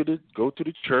go to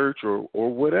the church or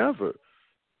whatever.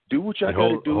 Do what y'all got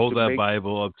to do. Hold that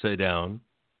Bible upside down.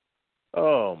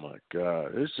 Oh my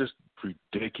God, it's just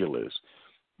ridiculous.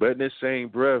 But in the same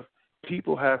breath,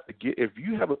 people have to get. If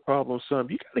you have a problem with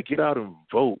something, you got to get out and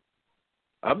vote.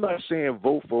 I'm not saying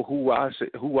vote for who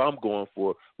I'm going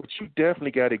for, but you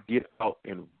definitely got to get out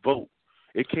and vote.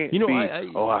 It can't be,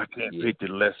 I can't pick the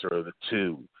lesser of the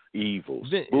two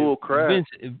evils. Bull crap.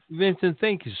 Vincent,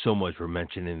 thank you so much for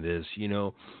mentioning this. You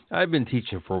know, I've been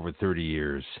teaching for over 30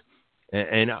 years,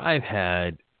 and I've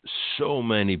had so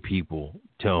many people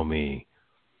tell me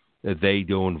that they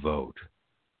don't vote,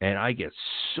 and I get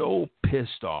so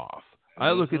pissed off.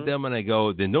 I look at them and I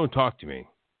go, then don't talk to me.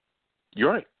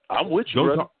 You're right. I'm with you,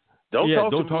 brother. Don't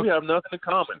talk to me. We have nothing in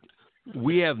common.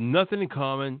 We have nothing in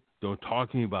common. Don't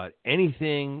talk to me about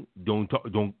anything. Don't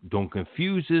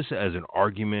confuse this as an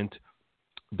argument.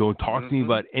 Don't talk to me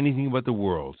about anything about the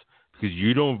world, because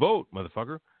you don't vote,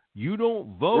 motherfucker. You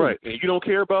don't vote. Right, and you don't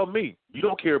care about me. You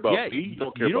don't care about me. You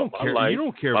don't care about my life. You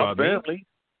don't care my about family. Me.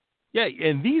 Yeah,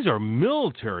 and these are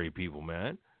military people,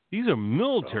 man. These are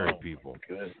military people.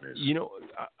 You know,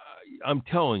 I'm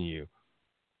telling you.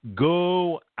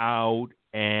 Go out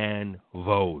and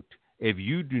vote. If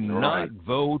you do not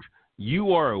vote,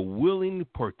 you are a willing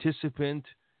participant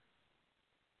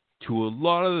to a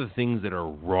lot of the things that are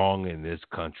wrong in this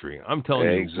country. I'm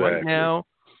telling you right now,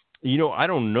 you know, I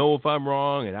don't know if I'm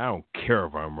wrong, and I don't care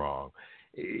if I'm wrong.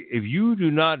 If you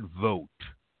do not vote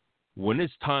when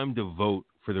it's time to vote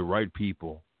for the right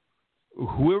people,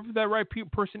 whoever that right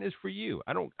person is for you,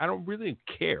 I don't really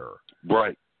care.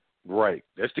 Right.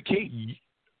 That's the key.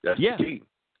 That's the key.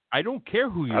 I don't care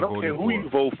who you vote for. I don't care who you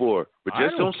vote for, but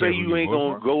just don't say you ain't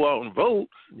going to go out and vote.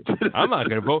 I'm not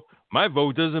going to vote. My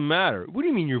vote doesn't matter. What do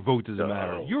you mean your vote doesn't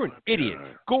matter? You're an idiot.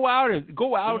 Go out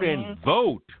and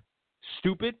vote,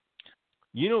 stupid.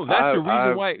 You know, that's the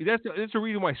reason why. That's the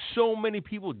reason why so many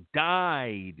people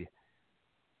died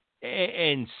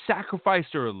and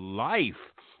sacrificed their life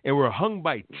and were hung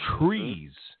by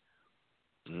trees.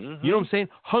 You know what I'm saying?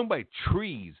 Hung by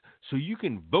trees, so you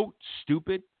can vote,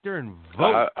 stupid. They're in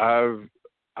vote.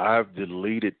 I've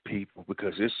deleted people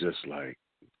because it's just like,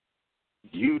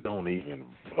 you don't even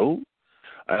vote.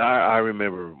 And I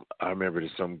remember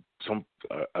some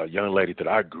a young lady that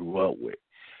I grew up with,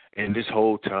 and this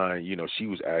whole time, you know, she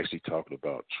was actually talking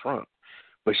about Trump,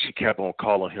 but she kept on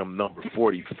calling him number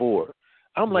 44.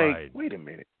 I'm like, wait a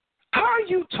minute, how are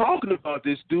you talking about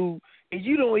this dude and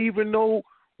you don't even know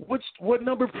what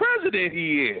number president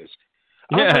he is?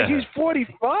 I'm like, he's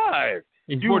 45.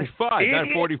 He's 45, not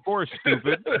 44,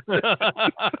 stupid.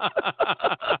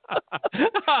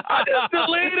 I just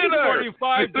deleted her.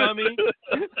 45, dummy.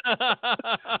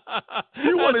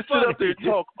 You want to sit up there and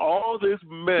talk all this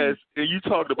mess, and you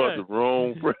talked about the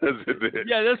wrong president.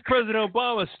 Yeah, that's President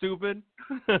Obama, stupid.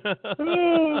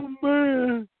 Oh,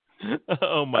 man.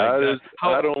 Oh my God!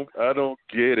 I don't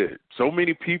get it. So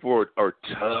many people are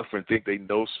tough and think they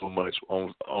know so much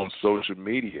on social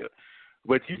media,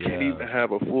 but you can't even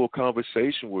have a full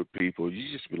conversation with people.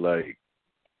 You just be like,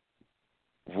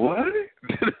 "What?"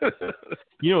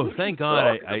 You know, thank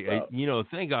God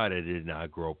thank God I did not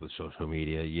grow up with social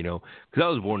media. You know, because I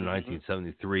was born in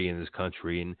 1973 in this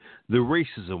country, and the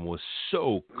racism was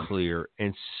so clear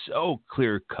and so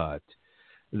clear cut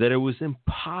that it was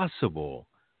impossible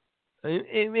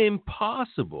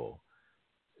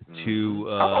to.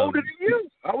 How old are you?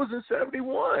 I was in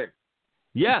 71.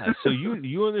 Yeah, so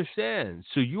you understand.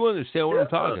 So you understand what I'm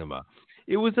talking about.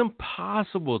 It was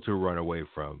impossible to run away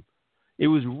from. It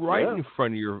was right in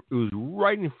front of your. It was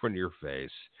right in front of your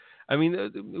face. I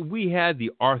mean, we had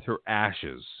the Arthur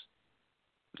Ashes.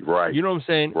 Right. You know what I'm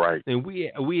saying? Right. And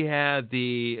we had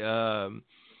the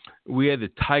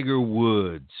Tiger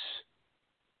Woods.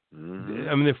 Mm-hmm.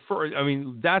 I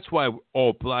mean, that's why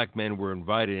all black men were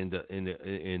invited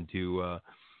into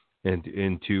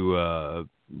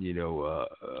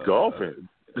golfing.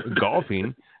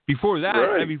 Golfing. Before that,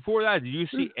 Right. did you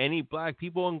see any black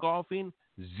people in golfing?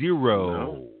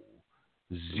 Zero.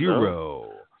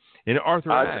 No. And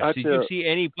Arthur Ashe, did you see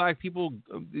any black people,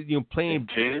 playing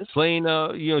tennis?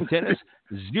 Tennis?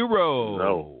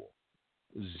 Zero.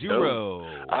 Zero.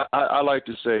 No. I like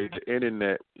to say the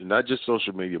internet, not just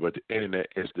social media, but the internet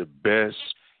is the best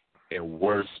and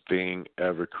worst thing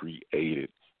ever created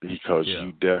because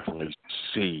you definitely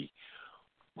see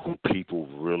who people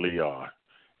really are.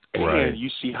 And you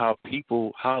see how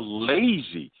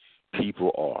lazy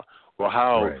people are, or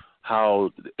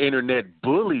how the internet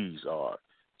bullies are.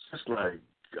 It's just like,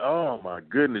 oh my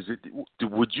goodness!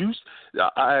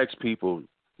 I ask people,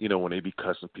 when they be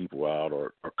cussing people out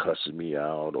or cussing me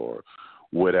out or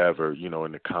whatever, in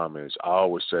the comments, I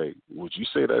always say, would you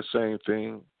say that same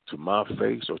thing to my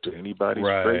face or to anybody's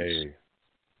face?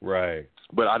 Right.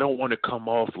 But I don't want to come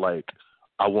off like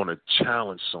I want to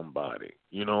challenge somebody.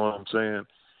 You know what I'm saying?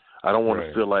 I don't want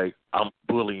to feel like I'm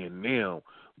bullying them,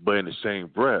 but in the same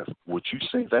breath, would you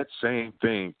say that same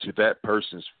thing to that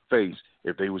person's face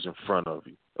if they was in front of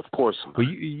you? Of course not. Well,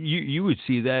 you would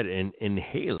see that in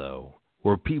Halo,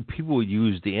 where people would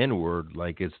use the N-word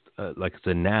like it's a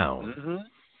noun,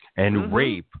 and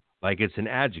rape like it's an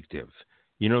adjective.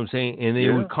 You know what I'm saying? And they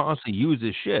would constantly use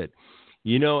this shit.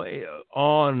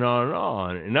 On and on and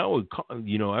on. And that would, I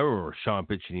remember Sean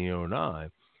pitching in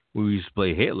 2009, we used to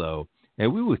play Halo,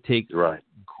 and we would take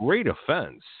great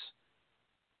offense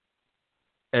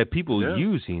at people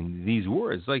using these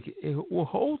words. Like, well,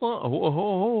 hold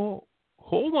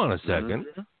on a second.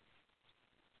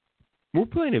 We're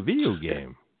playing a video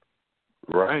game.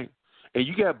 Right. And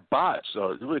you got bots,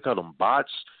 what do they call them,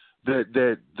 bots?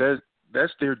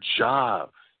 That's their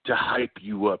job, to hype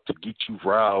you up, to get you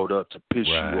riled up, to piss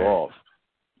you off.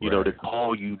 To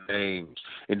call you names.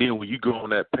 And then when you go on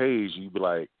that page, you be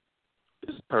like,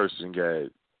 this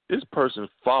person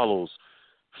follows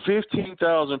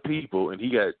 15,000 people and he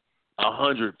got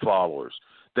 100 followers.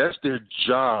 That's their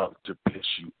job, to piss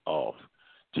you off,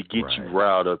 to get you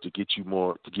riled up, to get you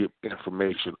more, to get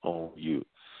information on you.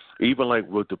 Even like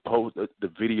with the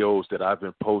videos that I've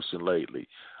been posting lately,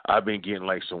 I've been getting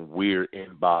like some weird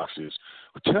inboxes.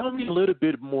 Tell me a little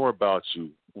bit more about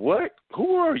you. What?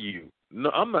 Who are you?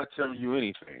 No, I'm not telling you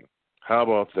anything. How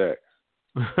about that?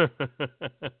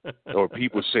 Or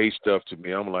people say stuff to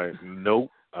me. I'm like,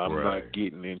 nope, I'm not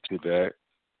getting into that.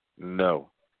 No,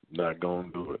 not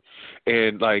going to do it.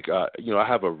 And like, I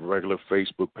have a regular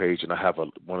Facebook page and I have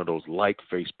one of those like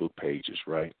Facebook pages,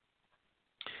 right?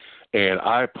 And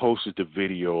I posted the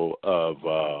video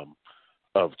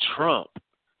of Trump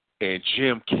and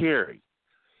Jim Carrey.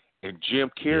 And Jim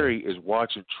Carrey is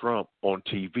watching Trump on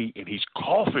TV and he's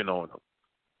coughing on him.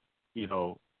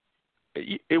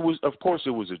 It was, of course, it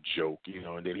was a joke,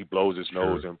 and then he blows his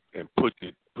nose and puts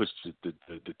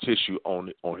the tissue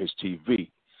on his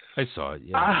TV. I saw it.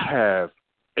 Yeah. I have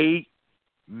 8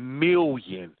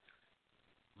 million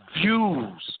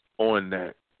views on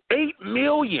that. 8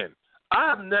 million.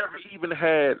 I've never even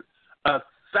had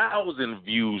 1,000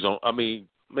 views on. I mean,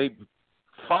 maybe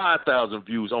 5,000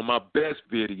 views on my best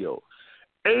video.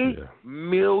 8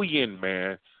 million,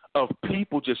 man, of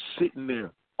people just sitting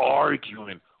there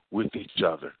arguing with each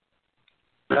other,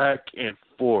 back and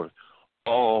forth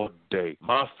all day.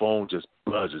 My phone just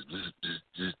buzzes,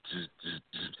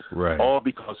 all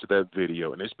because of that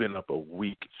video. And it's been up a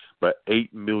week, but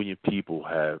 8 million people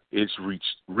it's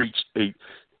reached 8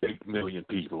 million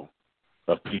people,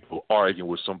 of people arguing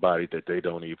with somebody that they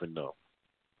don't even know.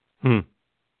 And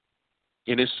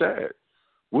it's sad.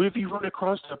 What if you run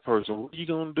across that person? What are you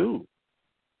going to do?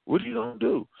 What are you going to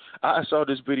do? I saw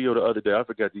this video the other day. I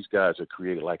forgot, these guys have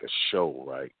created like a show,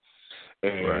 right?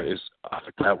 And I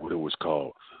forgot what it was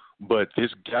called. But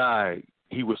this guy,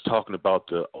 he was talking about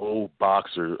the old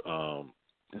boxer,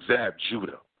 Zab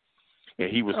Judah.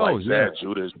 And he was Zab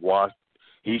Judah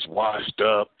he's washed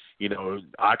up.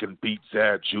 I can beat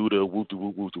Zab Judah,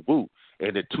 woo-de-woo.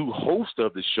 And the two hosts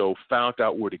of the show found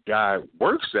out where the guy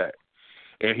works at.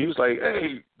 And he was like,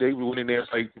 hey, they went in there.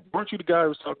 It's like, weren't you the guy who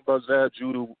was talking about Zab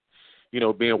Judah?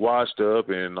 being washed up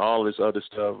and all this other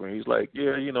stuff. And he's like,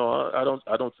 yeah, I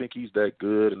don't think he's that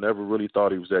good. I never really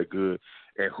thought he was that good.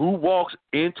 And who walks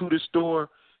into the store?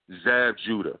 Zab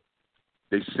Judah.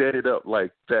 They set it up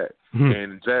like that.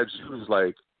 And Zab Judah's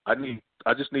like, I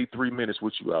just need 3 minutes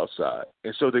with you outside.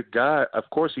 And so the guy, of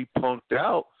course, he punked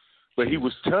out, but he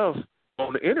was tough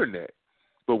on the internet.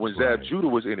 But when Zab Judah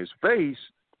was in his face,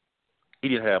 he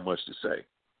didn't have much to say.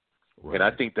 Right. And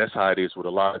I think that's how it is with a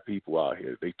lot of people out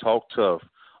here. They talk tough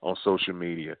on social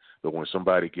media, but when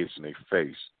somebody gets in their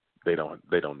face, they don't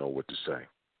know what to say.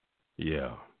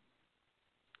 Yeah.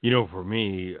 For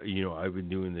me, I've been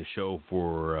doing the show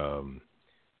for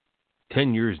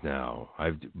 10 years now.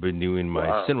 I've been doing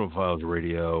my Cinema Files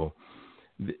radio.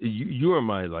 You are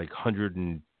my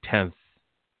 110th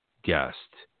guest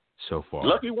so far.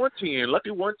 Lucky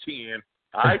 110.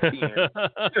 I 10.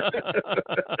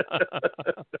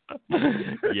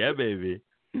 Yeah, baby.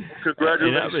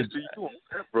 Congratulations to you,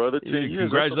 brother. 10 years.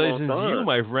 Congratulations to you,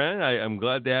 my friend. I'm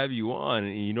glad to have you on.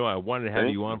 I wanted to have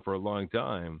you on for a long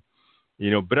time.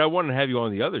 But I wanted to have you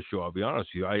on the other show. I'll be honest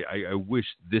with you. I wish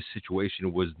this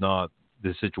situation was not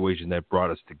the situation that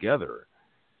brought us together.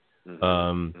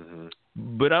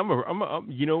 But I'll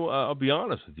be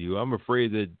honest with you. I'm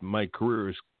afraid that my career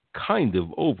is kind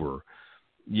of over.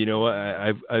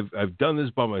 I've done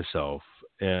this by myself,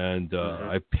 and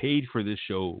I paid for this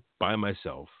show by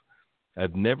myself.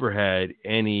 I've never had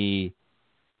any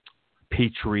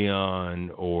Patreon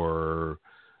or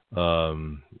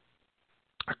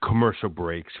commercial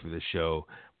breaks for the show.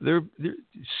 There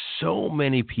so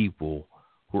many people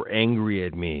were angry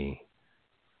at me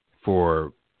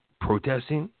for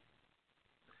protesting.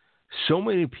 So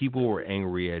many people were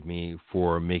angry at me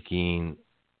for making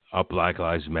a Black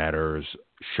Lives Matters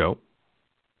show.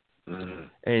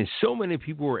 And so many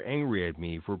people were angry at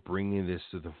me for bringing this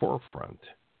to the forefront.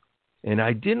 And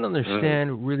I didn't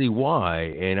understand really why.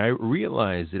 And I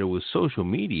realized that it was social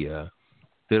media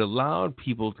that allowed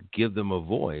people to give them a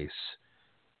voice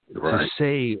to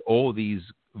say all these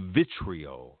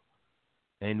vitriol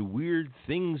and weird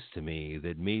things to me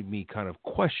that made me kind of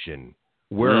question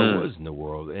where I was in the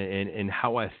world and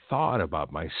how I thought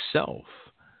about myself.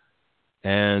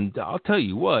 And I'll tell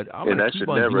you what, I'm going to keep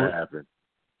on doing. Never happen.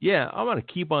 Yeah, I'm going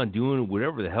to keep on doing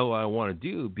whatever the hell I want to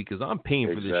do because I'm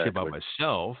paying for this shit by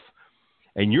myself,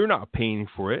 and you're not paying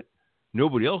for it.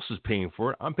 Nobody else is paying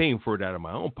for it. I'm paying for it out of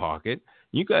my own pocket.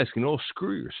 You guys can all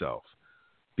screw yourself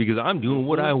because I'm doing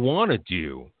what I want to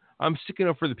do. I'm sticking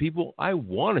up for the people I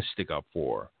want to stick up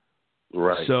for.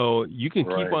 Right. So you can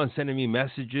keep on sending me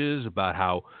messages about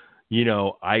how,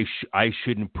 I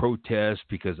shouldn't protest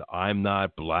because I'm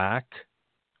not black,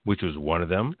 which was one of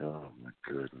them. Oh, my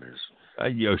goodness.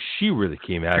 She really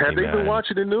came at me, Have they been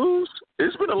watching the news?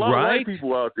 There's been a lot of white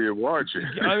people out there watching.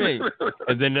 I mean,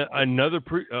 and then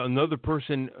another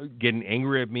person getting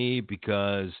angry at me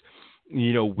because,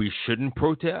 we shouldn't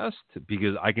protest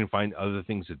because I can find other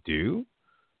things to do.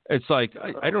 It's like,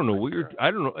 I don't know what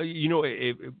I don't know.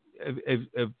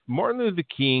 If Martin Luther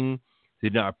King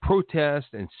did not protest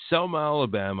in Selma,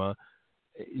 Alabama,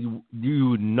 you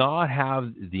would not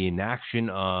have the inaction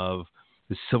of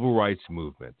the civil rights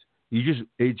movement.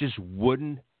 It just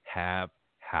wouldn't have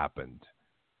happened.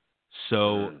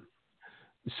 So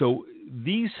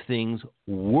these things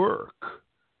work.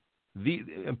 The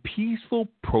peaceful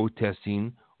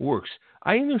protesting works.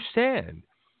 I understand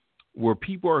where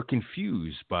people are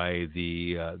confused by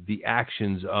the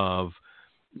actions of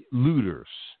looters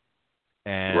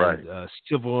and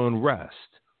civil unrest.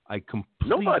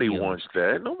 Nobody wants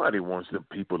that. Nobody wants the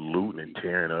people looting and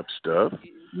tearing up stuff.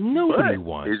 Nobody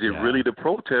wants that. Is it really the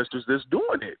protesters that's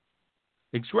doing it?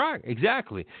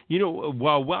 Exactly.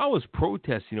 While I was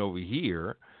protesting over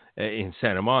here in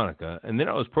Santa Monica, and then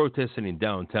I was protesting in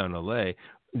downtown LA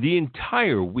the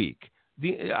entire week.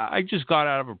 I just got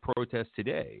out of a protest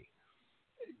today.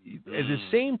 At the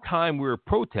same time we were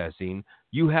protesting,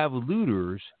 you have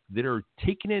looters that are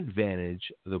taking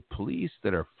advantage of the police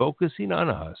that are focusing on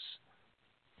us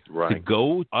to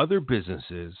go to other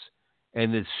businesses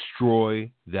and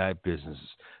destroy that business.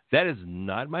 That is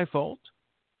not my fault.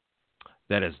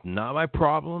 That is not my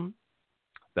problem.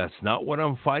 That's not what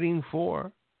I'm fighting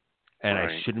for. And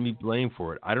I shouldn't be blamed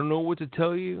for it. I don't know what to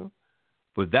tell you,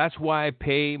 but that's why I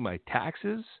pay my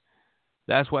taxes.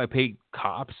 That's why I pay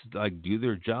cops to do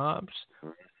their jobs.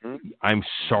 I'm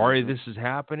sorry this is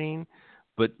happening,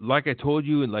 but like I told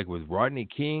you, and like with Rodney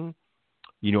King,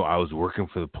 I was working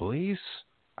for the police.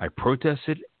 I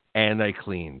protested and I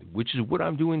cleaned, which is what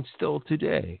I'm doing still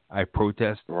today. I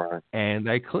protest and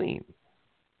I clean.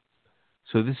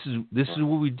 So this is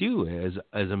what we do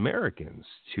as Americans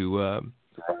to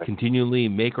continually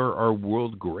make our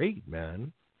world great,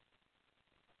 man.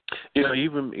 You know,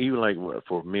 even like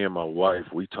for me and my wife,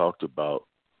 we talked about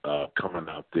coming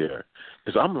out there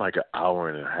because I'm like an hour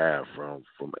and a half from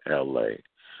LA,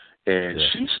 and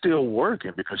she's still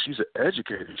working because she's an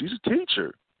educator. She's a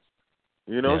teacher.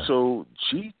 You know, so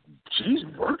she's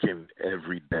working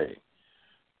every day.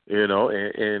 You know,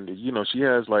 and you know, she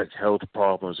has like health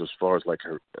problems as far as like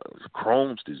her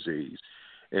Crohn's disease,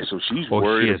 and so she's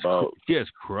worried about. She has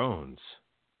Crohn's.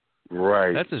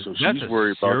 Right. That's she's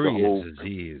worried about the whole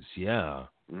disease. Yeah.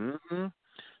 Mm-hmm.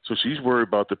 So she's worried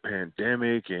about the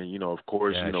pandemic, and you know, of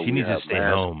course, you know, she we needs have to stay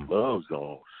masks home. and gloves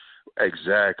on.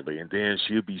 Exactly, and then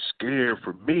she'll be scared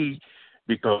for me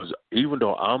because even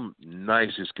though I'm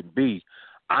nice as can be,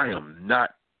 I am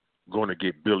not going to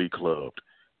get billy clubbed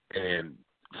and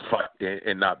fight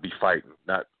and not be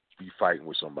fighting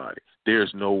with somebody.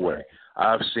 There's no way.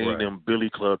 I've seen them billy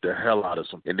club the hell out of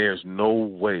some, and there's no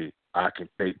way I can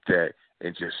take that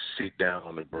and just sit down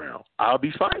on the ground. I'll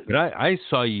be fighting. But I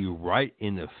saw you right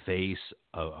in the face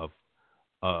of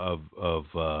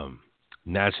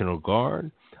National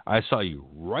Guard. I saw you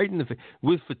right in the face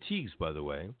with fatigues, by the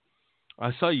way.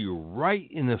 I saw you right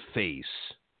in the face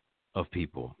of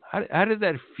people. How did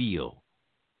that feel?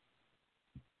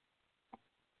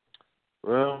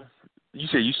 Well, you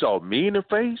say you saw me in the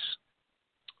face?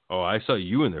 Oh, I saw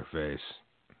you in their face.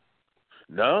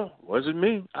 No, wasn't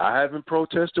me. I haven't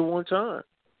protested one time.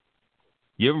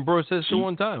 You haven't protested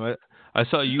one time? I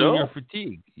saw you in your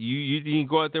fatigue. You didn't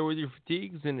go out there with your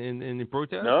fatigues and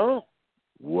protest? No,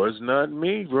 was not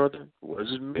me, brother.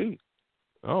 Wasn't me.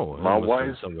 Oh, my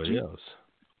wife. Somebody else.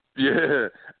 Yeah,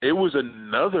 it was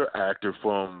another actor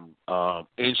from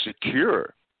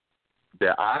Insecure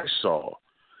that I saw,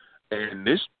 and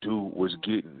this dude was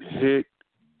getting hit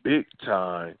big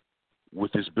time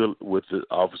with the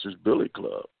officers' billy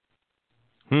club.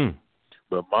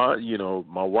 But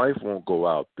my wife won't go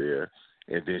out there,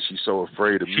 and then she's so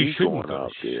afraid of me going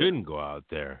out there. She shouldn't go out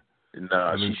there.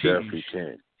 Nah, she definitely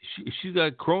can't. She's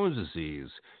got Crohn's disease.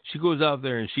 She goes out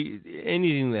there, and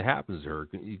anything that happens to her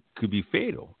could be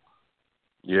fatal.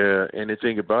 Yeah, and the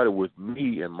thing about it with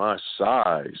me and my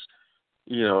size,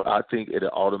 you know, I think it'll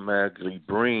automatically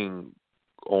bring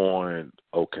on,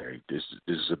 okay, this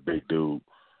is a big dude.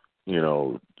 You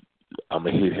know, I'm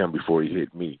gonna hit him before he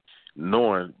hit me.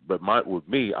 With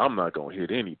me, I'm not gonna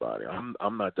hit anybody.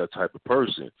 I'm not that type of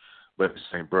person. But in the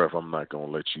same breath, I'm not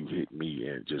gonna let you hit me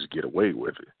and just get away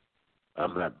with it.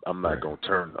 I'm not gonna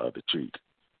turn the other cheek.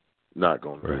 Not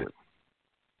gonna do it.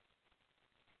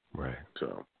 Right.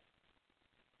 So,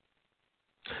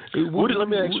 let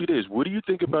me ask you this: what do you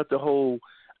think about the whole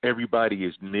everybody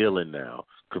is kneeling now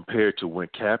compared to when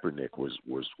Kaepernick was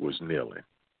kneeling?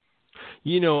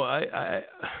 You know, I'm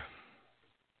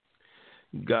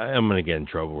going to get in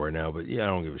trouble right now, but yeah, I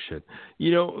don't give a shit.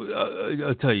 You know,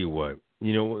 I'll tell you what.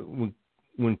 You know,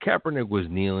 when Kaepernick was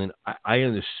kneeling, I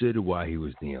understood why he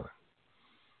was kneeling.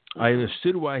 I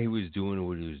understood why he was doing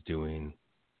what he was doing.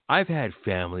 I've had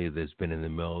family that's been in the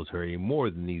military more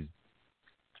than these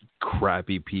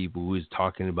crappy people who is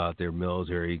talking about their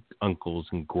military uncles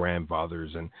and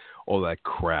grandfathers and all that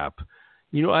crap.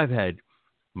 You know, I've had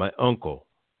my uncle,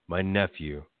 my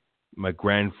nephew, my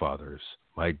grandfathers,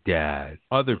 my dad,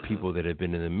 other people that have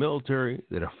been in the military,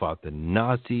 that have fought the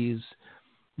Nazis,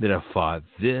 that have fought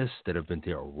this, that have been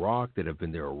to Iraq, that have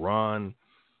been to Iran.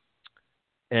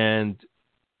 And,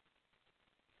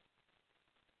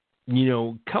 you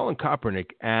know, Colin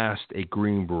Kaepernick asked a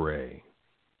Green Beret.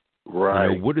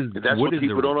 Right. You know, that's what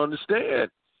people don't understand.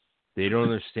 They don't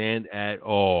understand at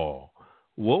all.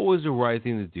 What was the right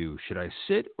thing to do? Should I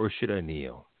sit or should I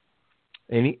kneel?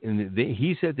 And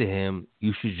he said to him,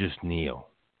 you should just kneel.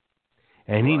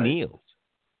 And he kneeled.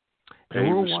 Pay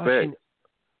respect.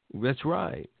 That's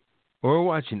right. We're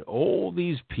watching all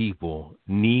these people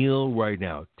kneel right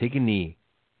now. Take a knee.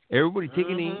 Everybody take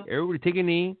a knee. Everybody take a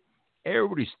knee.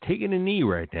 Everybody's taking a knee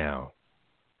right now.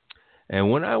 And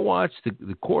when I watched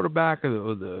the quarterback of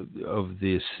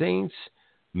the Saints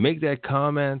make that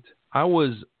comment, I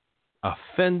was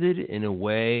offended in a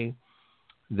way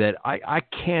that I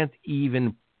can't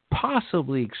even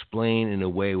possibly explain in a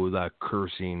way without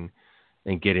cursing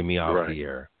and getting me off the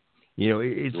air. You know,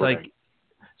 it's like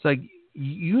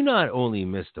you not only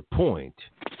missed a point,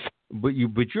 but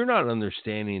you're not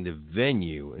understanding the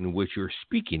venue in which you're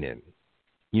speaking in.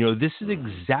 You know, this is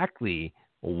exactly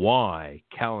why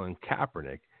Colin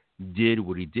Kaepernick did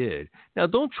what he did. Now,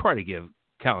 don't try to give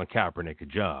Colin Kaepernick a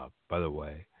job, by the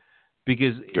way,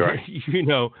 because you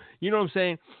know what I'm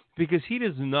saying? Because he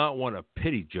does not want a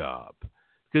pity job.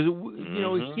 Because,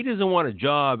 he doesn't want a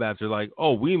job after like,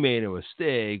 oh, we made a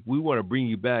mistake. We want to bring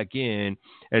you back in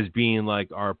as being like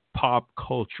our pop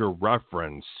culture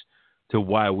reference to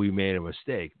why we made a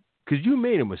mistake. Because you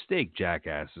made a mistake,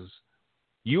 jackasses.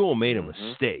 You all made a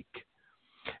mistake.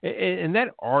 And that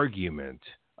argument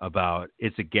about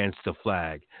it's against the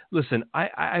flag. Listen,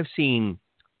 I've seen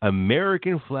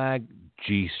American flag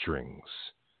G-strings,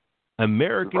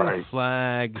 American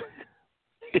flag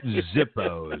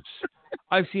Zippos.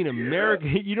 I've seen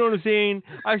American, you know what I'm saying?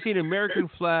 I've seen American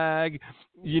flag,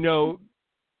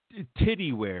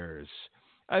 titty wears.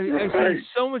 I've seen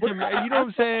so much, you know what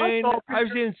I'm saying? I've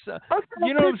seen,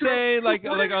 you know what I'm saying? Like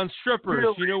on strippers,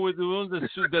 with the ones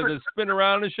that spin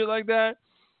around and shit like that.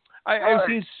 I've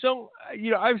seen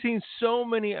so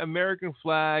many American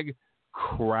flag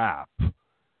crap.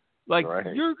 Like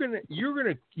you're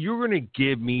gonna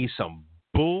give me some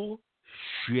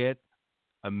bullshit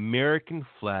American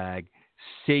flag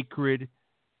sacred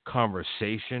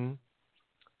conversation?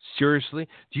 Seriously?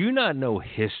 Do you not know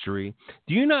history?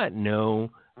 Do you not know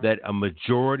that a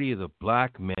majority of the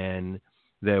black men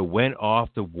that went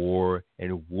off to war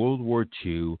in World War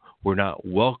II were not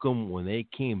welcome when they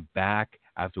came back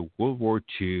after World War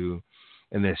II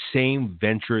in the same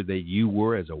venture that you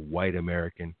were as a white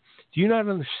American? Do you not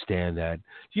understand that?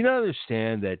 Do you not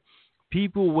understand that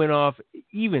people went off,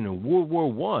 even in World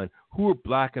War I, who were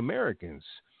black Americans,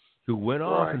 who went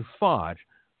off and fought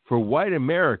for white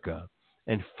America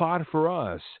and fought for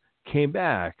us, came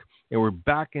back, and were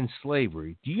back in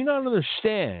slavery? Do you not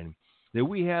understand that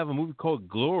we have a movie called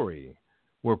Glory,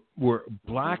 where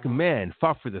black men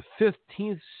fought for the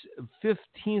 15th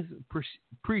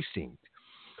precinct,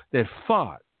 that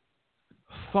fought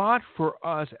for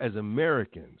us as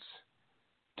Americans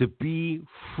to be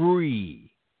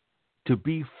free,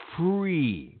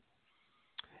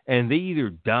 and they either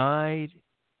died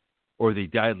or they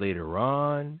died later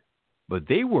on, but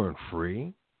they weren't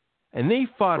free, and they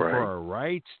fought for our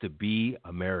rights to be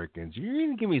Americans. You're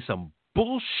going to give me some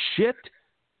bullshit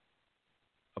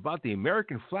about the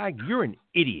American flag? You're an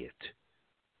idiot.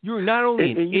 You're not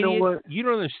only an idiot, you know what? You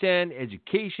don't understand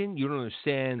education, you don't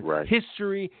understand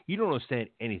history, you don't understand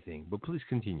anything. But please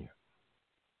continue.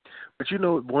 But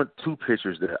two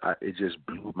pictures that it just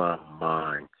blew my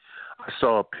mind. I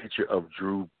saw a picture of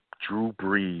Drew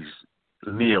Brees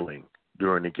kneeling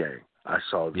during the game. I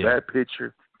saw that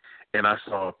picture, and I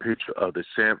saw a picture of the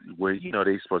where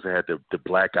they supposed to have the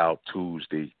blackout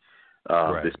Tuesday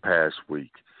this past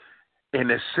week. And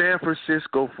the San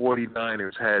Francisco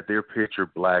 49ers had their picture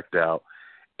blacked out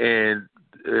and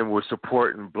were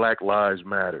supporting Black Lives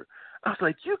Matter. I was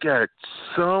like, you got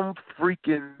some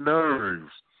freaking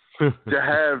nerves to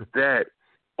have that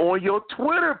on your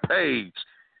Twitter page.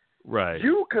 Right.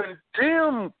 You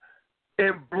condemned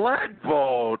and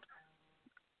blackballed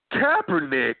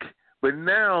Kaepernick, but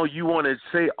now you want to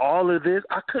say all of this?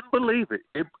 I couldn't believe it.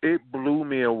 It blew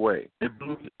me away.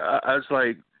 I was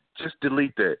like, just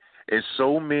delete that. And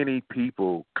so many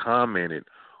people commented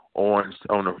on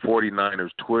the 49ers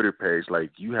Twitter page,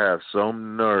 like, you have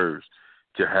some nerves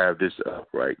to have this up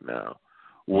right now.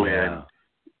 When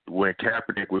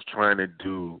Kaepernick was trying to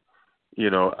do,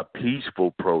 a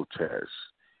peaceful protest.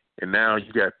 And now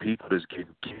you got people that's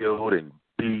getting killed and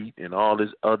beat and all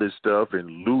this other stuff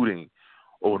and looting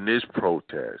on this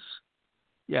protest.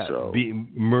 Yeah, so,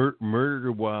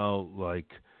 murdered while,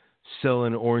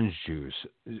 selling orange juice,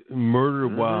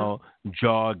 murdered while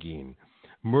jogging,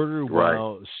 murdered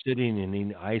while sitting and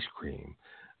eating ice cream,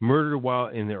 murdered while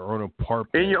in their own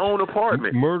apartment. In your own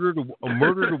apartment. Murdered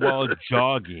while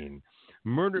jogging.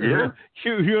 Murder.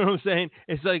 You know what I'm saying?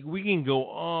 It's like we can go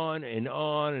on and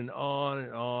on and on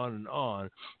and on and on.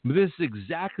 But this is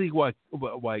exactly why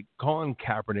Colin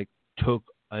Kaepernick took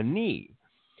a knee.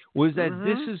 Was that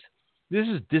this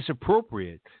is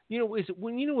disappropriate. What's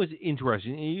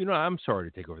interesting. I'm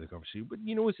sorry to take over the conversation, but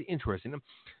what's interesting?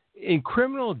 In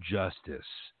criminal justice,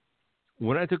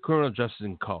 when I took criminal justice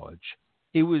in college,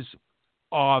 it was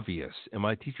obvious, and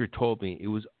my teacher told me it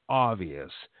was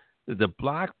obvious, that the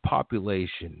black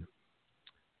population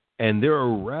and their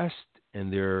arrest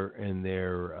and their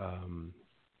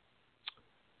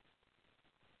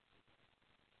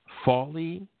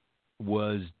folly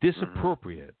was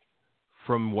disappropriate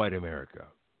from white America.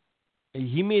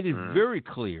 He made it very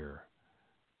clear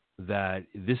that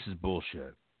this is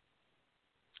bullshit.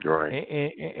 Right.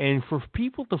 And for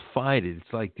people to fight it,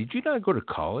 it's like, did you not go to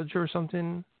college or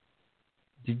something?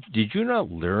 Did you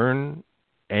not learn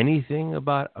anything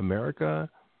about America?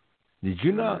 Did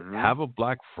you not have a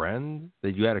black friend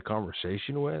that you had a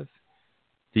conversation with?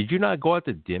 Did you not go out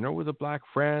to dinner with a black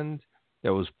friend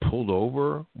that was pulled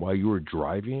over while you were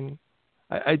driving?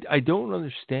 I don't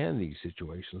understand these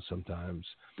situations sometimes.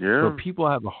 Yeah. Where people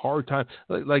have a hard time,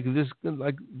 like this,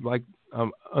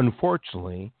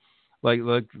 unfortunately, like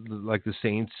the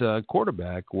Saints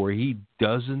quarterback, where he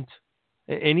doesn't,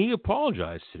 and he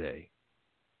apologized today.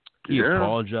 He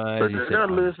apologized. But they're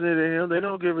not listening to him. They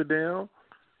don't give a damn.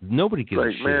 Nobody gives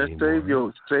a shit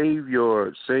anymore. Save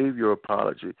your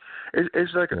apology.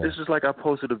 It's just like I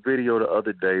posted a video the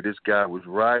other day. This guy was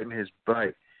riding his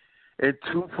bike, and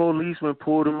two policemen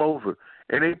pulled him over,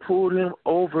 and they pulled him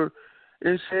over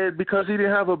and said because he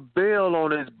didn't have a bell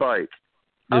on his bike.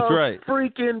 That's right.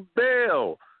 Freaking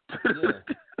bell. Yeah.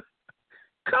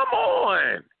 Come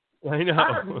on. I know.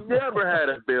 I've never had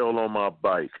a bell on my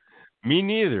bike. Me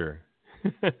neither.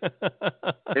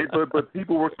 But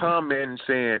people were commenting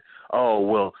saying, "Oh,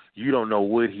 well, you don't know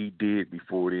what he did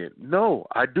before then." No,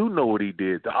 I do know what he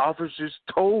did. The officers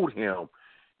told him,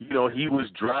 he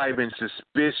was driving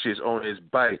suspicious on his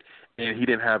bike and he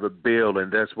didn't have a bell,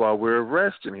 and that's why we're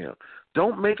arresting him.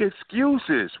 Don't make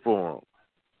excuses for him.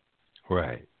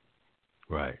 Right.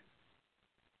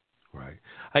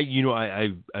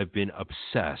 I've been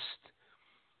obsessed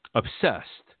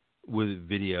with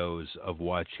videos of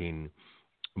watching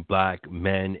black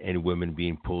men and women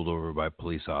being pulled over by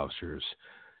police officers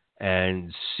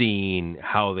and seeing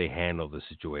how they handle the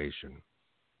situation.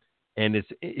 And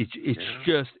it's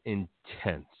just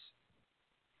intense.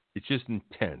 It's just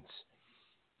intense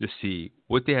to see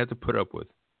what they have to put up with,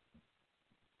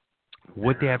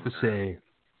 what they have to say.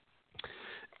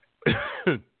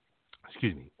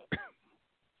 Excuse me.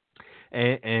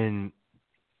 And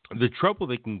the trouble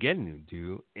they can get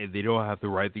into if they don't have the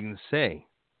right thing to say.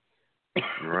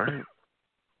 Right.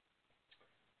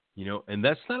 And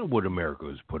that's not what America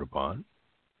was put upon.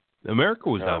 America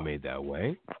was not made that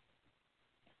way.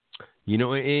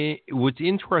 What's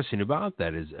interesting about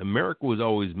that is America was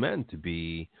always meant to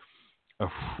be a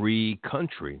free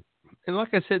country. And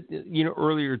like I said,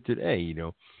 earlier today,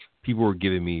 people were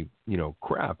giving me,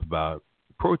 crap about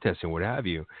protesting, what have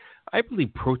you. I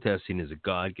believe protesting is a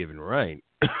God-given right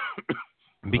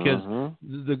because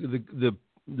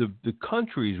the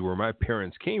countries where my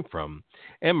parents came from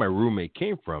and my roommate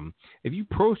came from, if you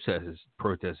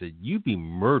protested, you'd be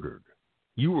murdered.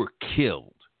 You were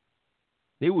killed.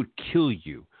 They would kill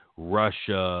you.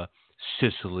 Russia,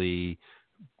 Sicily,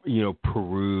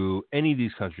 Peru, any of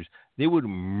these countries, they would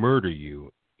murder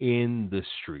you in the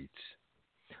streets.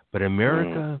 But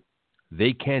America,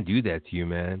 they can't do that to you,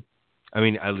 man. I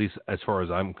mean, at least as far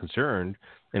as I'm concerned,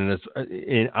 and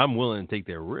I'm willing to take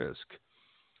that risk.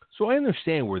 So I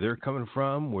understand where they're coming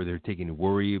from, where they're taking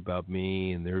worry about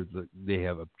me, and they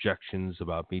have objections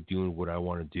about me doing what I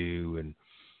want to do and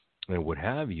what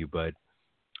have you. But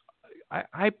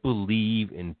I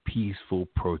believe in peaceful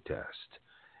protest.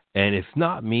 And if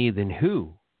not me, then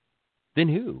who?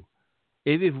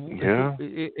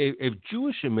 If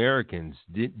Jewish Americans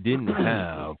didn't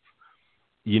have,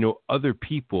 other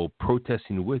people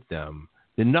protesting with them,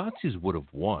 the Nazis would have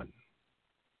won.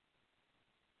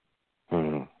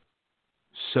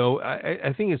 So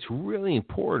I think it's really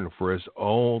important for us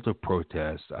all to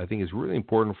protest. I think it's really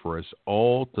important for us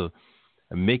all to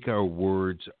make our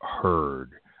words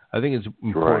heard. I think it's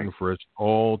important for us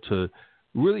all to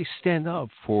really stand up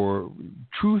for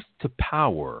truth to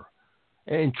power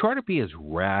and try to be as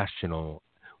rational.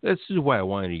 This is why I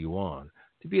wanted you on,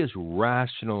 to be as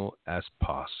rational as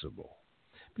possible.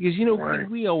 Because,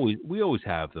 we always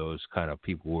have those kind of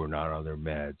people who are not on their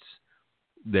meds.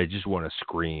 They just want to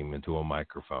scream into a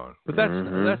microphone. But that's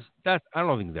I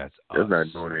don't think that's us. They're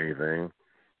not doing anything.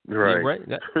 Right.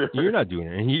 Yeah, right? You're not doing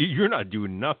anything. You're not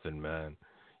doing nothing, man.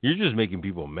 You're just making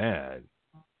people mad.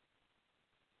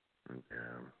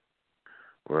 Yeah.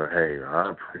 Well, hey,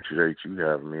 I appreciate you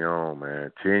having me on,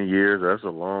 man. 10 years, that's a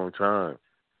long time.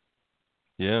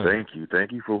 Yeah. Thank you.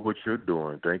 Thank you for what you're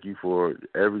doing. Thank you for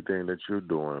everything that you're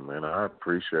doing, man. I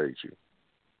appreciate you.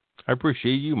 I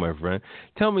appreciate you, my friend.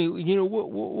 Tell me,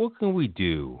 what can we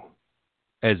do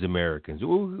as Americans?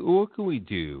 What can we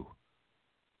do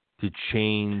to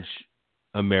change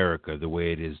America the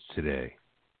way it is today?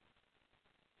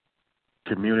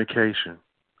 Communication.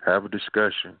 Have a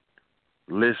discussion.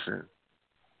 Listen.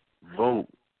 Vote.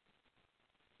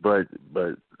 But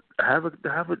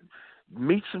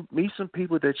meet some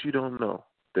people that you don't know,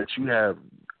 that you have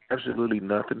absolutely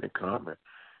nothing in common.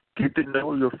 Get to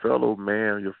know your fellow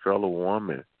man, your fellow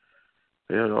woman,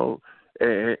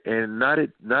 and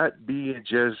not being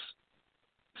just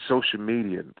social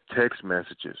media, text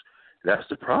messages. That's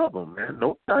the problem, man.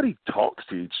 Nobody talks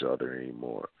to each other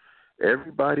anymore.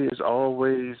 Everybody is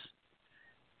always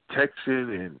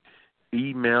texting and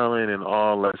emailing and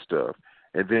all that stuff.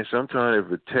 And then sometimes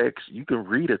if a text, you can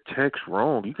read a text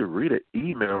wrong. You can read an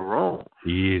email wrong.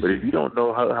 Easy. But if you don't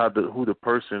know who the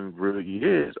person really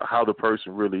is, how the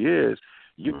person really is,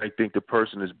 you might think the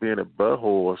person is being a butthole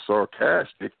or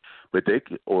sarcastic, but they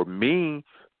can, or mean,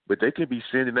 but they can be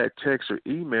sending that text or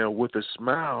email with a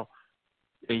smile,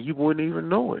 and you wouldn't even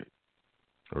know it.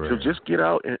 Right. So just get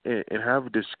out and have a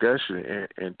discussion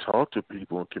and talk to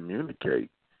people and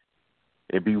communicate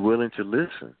and be willing to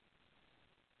listen.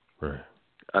 Right.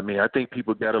 I mean, I think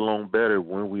people got along better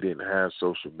when we didn't have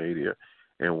social media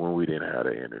and when we didn't have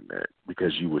the internet,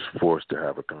 because you was forced to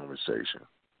have a conversation.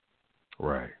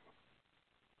 Right.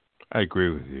 I agree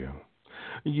with you.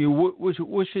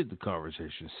 What should the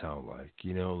conversation sound like?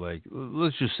 You know, like,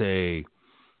 let's just say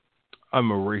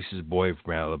I'm a racist boy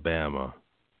from Alabama,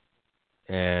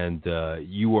 and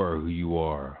you are who you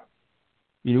are.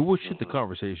 You know, what should the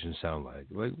conversation sound like?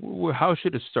 Like, how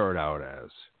should it start out as?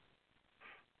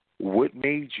 What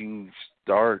made you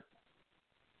start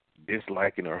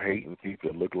disliking or hating people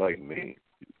that look like me?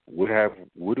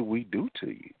 What do we do to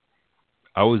you?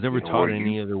 I was never taught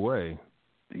any other way.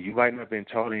 You might not have been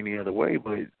taught any other way,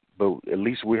 but at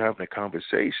least we're having a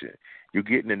conversation. You're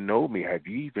getting to know me. Have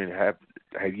you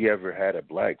ever had a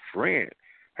black friend?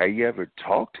 Have you ever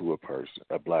talked to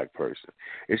a black person?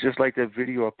 It's just like that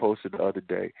video I posted the other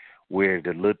day where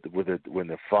when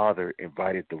the father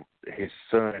invited his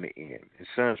son in. His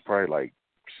son's probably like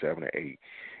 7 or 8,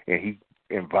 and he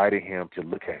invited him to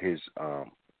look at his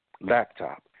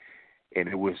laptop. And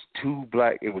it was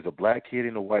It was a black kid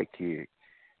and a white kid.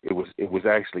 It was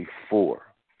actually four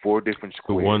different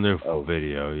squares. A wonderful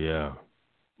video, yeah.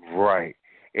 Right.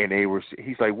 And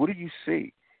he's like, "What do you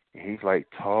see?" And he's like,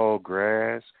 "Tall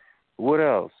grass." What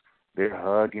else? They're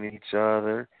hugging each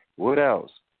other. What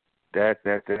else? That.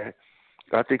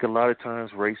 I think a lot of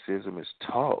times racism is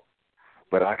taught.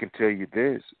 But I can tell you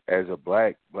this, as a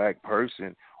black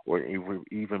person, or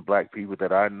even black people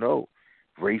that I know,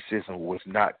 racism was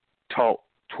not taught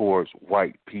towards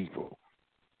white people.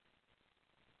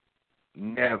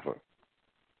 Never.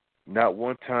 Not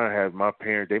one time have my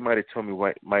parents, they might have told me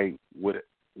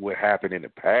what happened in the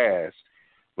past,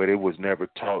 but it was never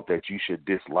taught that you should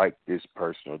dislike this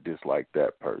person or dislike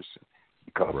that person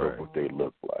because of what they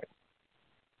look like.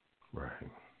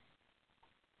 Right.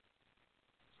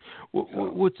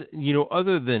 What's,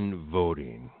 other than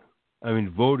voting, I mean,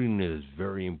 voting is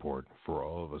very important for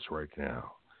all of us right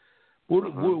now. What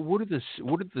are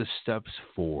the steps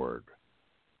forward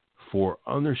for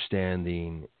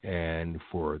understanding and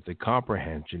for the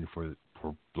comprehension for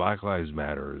Black Lives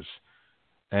Matters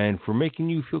and for making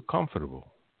you feel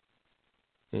comfortable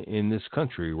in this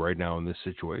country right now in this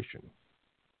situation?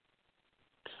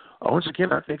 Once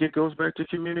again, I think it goes back to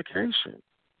communication.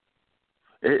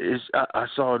 I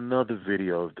saw another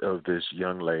video of this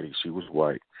young lady. She was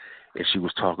white, and she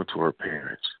was talking to her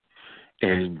parents,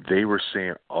 and they were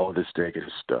saying all this negative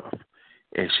stuff.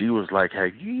 And she was like,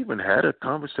 "Have you even had a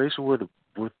conversation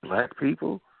with black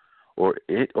people or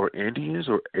Indians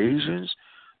or Asians?"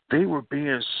 They were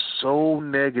being so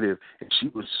negative, and she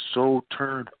was so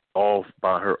turned off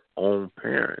by her own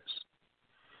parents.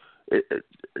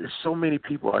 So many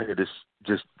people out here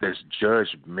that's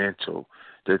judgmental,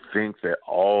 that think that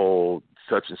all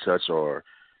such and such are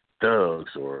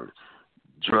thugs or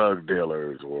drug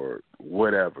dealers or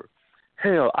whatever.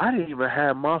 Hell, I didn't even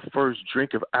have my first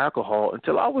drink of alcohol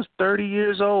until I was 30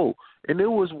 years old, and it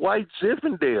was white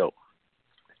Zinfandel.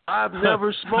 I've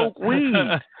never smoked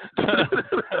weed.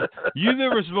 You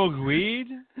never smoked weed?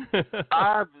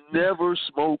 I've never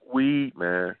smoked weed,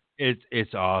 man.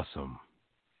 It's awesome.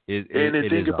 And the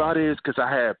thing about it is, because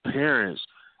I had parents,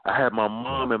 I had my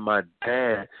mom and my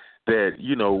dad that,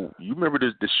 you remember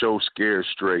the show Scared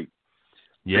Straight?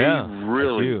 Yeah, they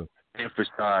really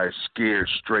emphasized Scared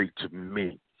Straight to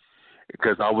me,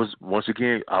 because I was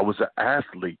an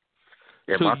athlete.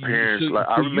 And so my parents,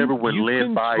 I remember when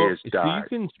Lynn Bias died. So you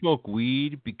can smoke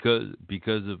weed because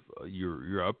of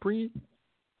your upbringing?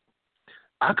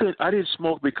 I didn't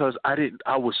smoke because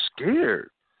I was scared.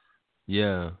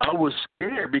 Yeah. I was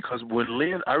scared because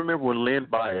I remember when Lynn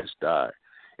Bias died,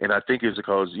 and I think it's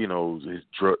because, his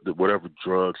whatever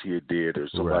drugs he did, or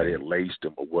somebody had laced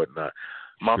him or whatnot.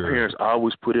 My parents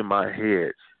always put in my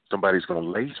head, somebody's going to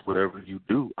lace whatever you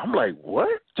do. I'm like, what?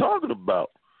 Talking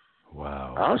about?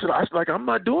 Wow. I was like, I'm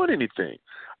not doing anything.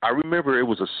 I remember it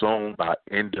was a song by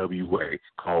NWA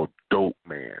called Dope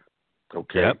Man.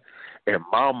 Okay? Yep. And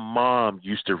my mom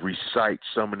used to recite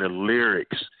some of the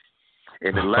lyrics.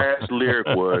 And the last lyric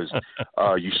was,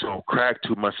 you sold crack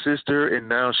to my sister, and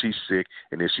now she's sick.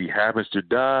 And if she happens to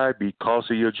die because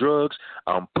of your drugs,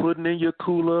 I'm putting in your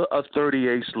cooler a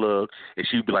 38 slug. And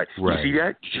she'd be like, you see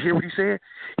that? Did you hear what he said?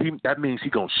 That means he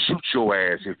going to shoot your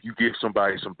ass if you give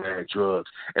somebody some bad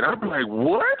drugs. And I'd be like,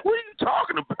 what? What are you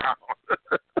talking about?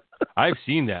 I've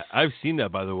seen that,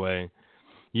 by the way.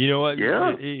 You know what?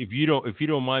 Yeah. If you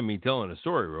don't mind me telling a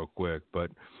story real quick,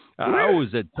 but Yeah. I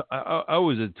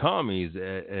was at Tommy's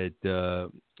in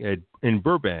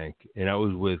Burbank, and I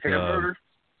was with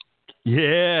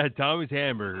Tommy's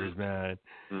Hamburgers, man.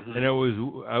 Mm-hmm. And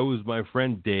I was my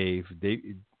friend Dave.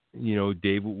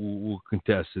 Dave will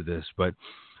contest to this, but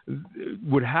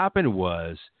what happened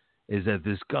is that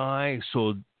this guy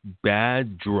sold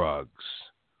bad drugs.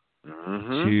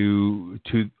 Mm-hmm.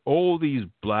 to all these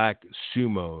black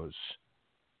sumos,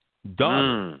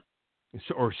 daughter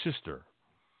or sister,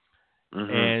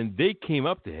 and they came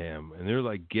up to him and they're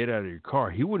like, "Get out of your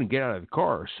car." He wouldn't get out of the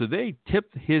car, so they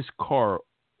tipped his car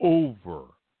over.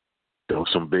 Those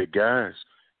some big guys.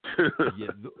 Yeah,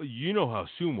 you know how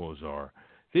sumos are.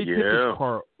 They tipped his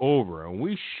car over, and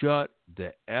we shut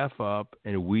the F up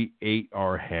and we ate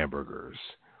our hamburgers.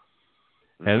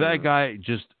 And that guy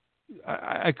just.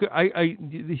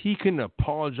 He couldn't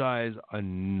apologize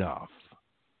enough.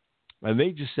 And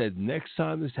they just said, next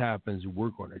time this happens,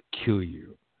 we're going to kill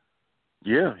you.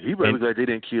 Yeah, he probably thought they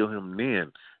didn't kill him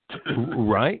then.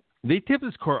 Right? They tipped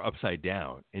his car upside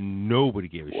down, and nobody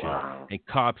gave a shit. And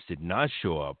cops did not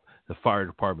show up. The fire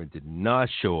department did not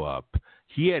show up.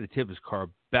 He had to tip his car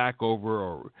back over,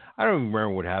 or I don't even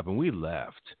remember what happened. We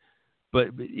left.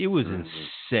 But it was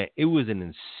insane. It was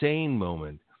an insane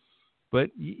moment. But,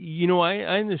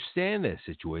 I understand that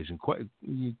situation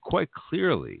quite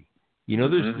clearly.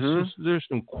 There's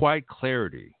some quite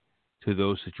clarity to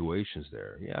those situations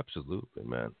there. Yeah, absolutely,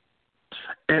 man.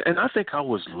 And I think I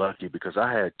was lucky because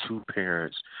I had two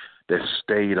parents that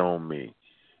stayed on me,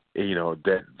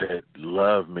 that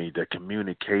loved me, that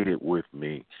communicated with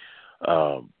me,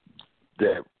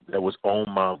 that was on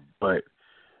my butt.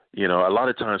 A lot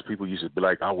of times people used to be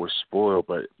like, I was spoiled,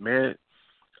 but, man,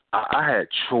 I had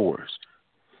chores.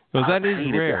 Well, that is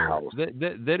rare.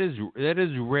 That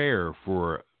is rare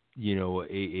for I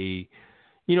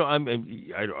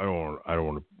don't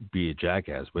want to be a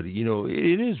jackass, but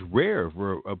it is rare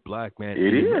for a black man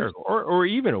in America, or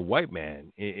even a white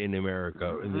man in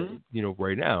America,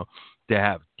 right now, to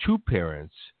have two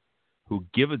parents who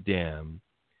give a damn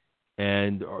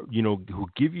and who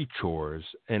give you chores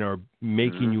and are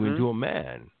making you into a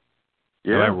man.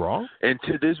 Yeah. Am I wrong? And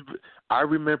to this, I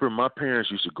remember my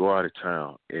parents used to go out of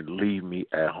town and leave me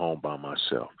at home by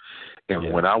myself.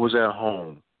 And when I was at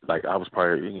home, like I was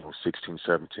probably 16,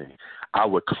 17, I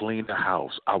would clean the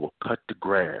house. I would cut the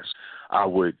grass. I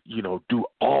would, do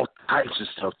all types of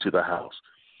stuff to the house.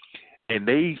 And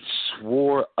they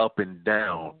swore up and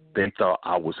down they thought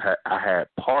I had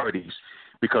parties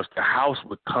because the house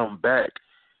would come back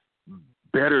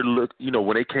better look,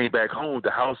 when they came back home,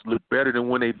 the house looked better than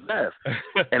when they left.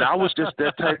 And I was just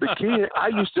that type of kid. I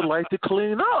used to like to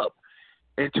clean up.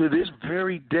 And to this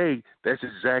very day, that's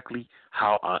exactly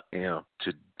how I am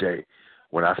today.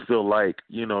 When I feel like,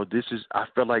 I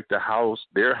felt like their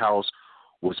house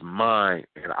was mine,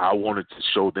 and I wanted to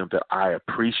show them that I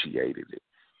appreciated it.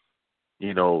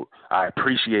 I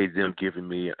appreciate them giving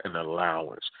me an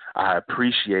allowance. I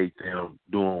appreciate them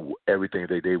doing everything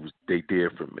they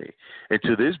did for me. And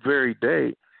to this very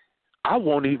day, I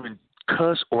won't even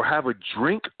cuss or have a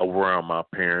drink around my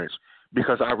parents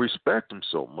because I respect them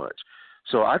so much.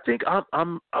 So I think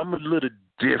I'm a little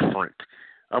different.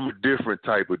 I'm a different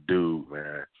type of dude,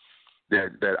 man.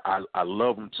 That I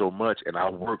love them so much, and I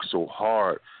work so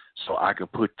hard so I can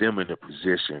put them in a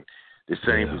position. The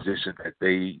same position that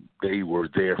they were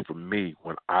there for me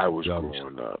when I was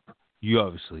growing up. You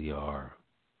obviously are.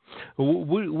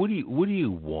 What do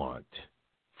you want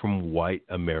from white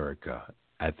America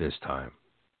at this time?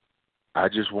 I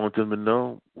just want them to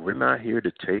know we're not here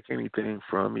to take anything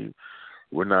from you.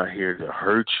 We're not here to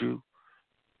hurt you.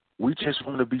 We just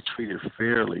want to be treated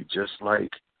fairly, just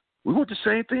like we want the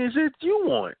same things that you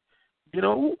want.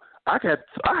 I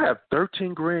have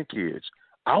 13 grandkids.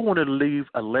 I want to leave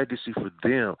a legacy for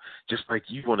them, just like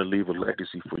you want to leave a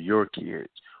legacy for your kids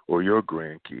or your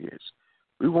grandkids.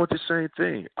 We want the same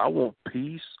thing. I want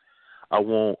peace. I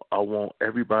want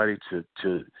everybody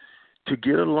to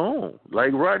get along.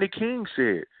 Like Rodney King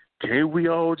said, can't we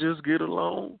all just get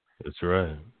along? That's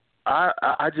right. I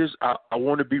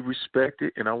want to be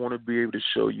respected, and I want to be able to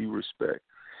show you respect.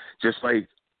 Just like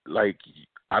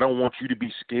I don't want you to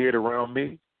be scared around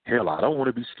me. Hell, I don't want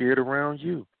to be scared around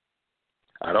you.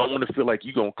 I don't want to feel like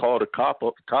you're going to call the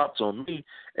cops on me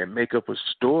and make up a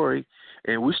story.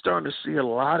 And we're starting to see a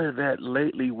lot of that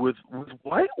lately with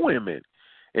white women.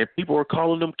 And people are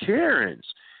calling them Karens.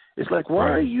 It's like, why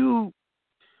are you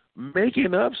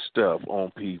making up stuff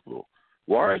on people?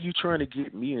 Why are you trying to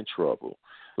get me in trouble?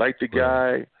 Like the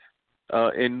guy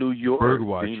in New York,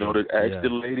 that asked the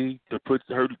lady to put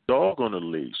her dog on a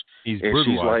leash. He's and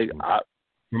she's like,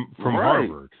 from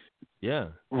Harvard. Yeah.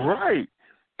 Right.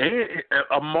 And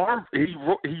he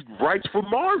writes for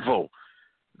Marvel.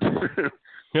 That's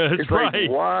it's right.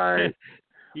 Like,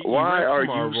 why are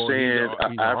you saying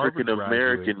he's an African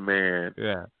American man?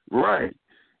 Yeah. Right.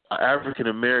 An African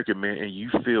American man, and you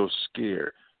feel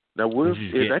scared. Now, what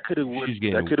if that could have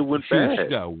went bad? She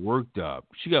got worked up.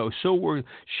 She got so worked.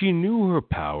 She knew her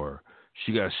power.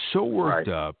 She got so worked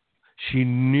up. She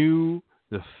knew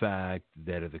the fact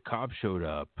that if the cops showed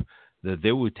up, that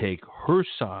they would take her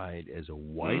side as a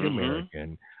white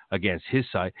American against his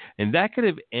side, and that could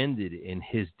have ended in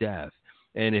his death.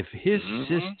 And if his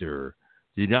sister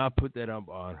did not put that up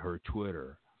on her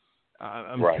Twitter,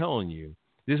 I'm telling you,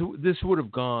 this would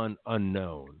have gone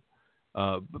unknown.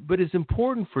 But it's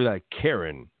important for that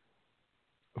Karen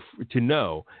to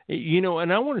know,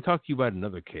 and I want to talk to you about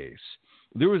another case.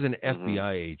 There was an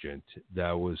FBI agent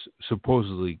that was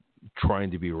supposedly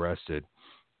trying to be arrested,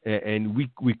 and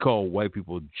we call white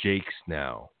people Jakes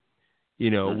now,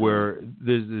 where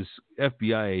there's this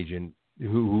FBI agent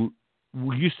who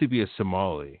used to be a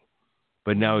Somali,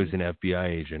 but now he's an FBI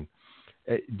agent.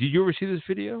 Did you ever see this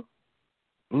video?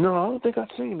 No, I don't think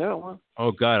I've seen that one.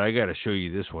 Oh, God, I got to show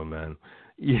you this one, man.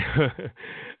 Yeah.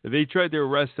 They tried to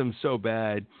arrest him so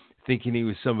bad, thinking he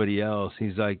was somebody else.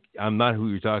 He's like, I'm not who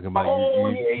you're talking about. Oh,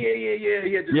 yeah.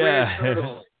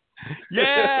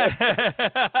 Yeah.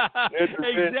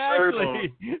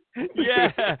 Exactly.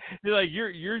 Yeah. He's like,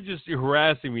 you're just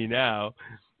harassing me now.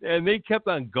 And they kept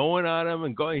on going on him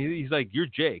and going. He's like, you're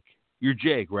Jake. You're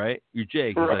Jake, right? You're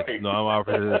Jake. He's like, no, I'm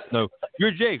offering this. No,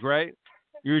 you're Jake, right?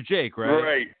 You're Jake,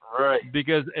 right? Right.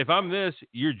 Because if I'm this,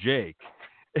 you're Jake.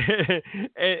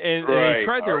 and they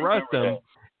tried to arrest him.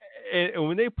 And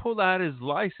when they pulled out his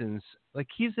license, like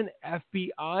he's an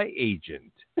FBI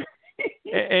agent.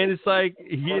 And it's like,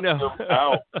 it's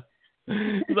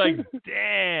like,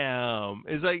 damn.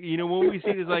 It's like, when we see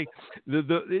it, it's like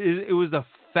it was the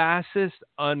fastest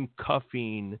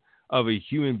uncuffing of a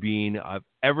human being I've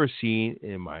ever seen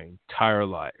in my entire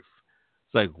life.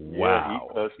 It's like, wow.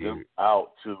 He cussed him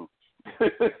out, too.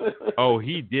 Oh,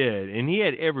 he did. And he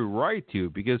had every right to,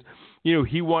 because,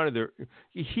 he wanted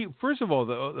first of all,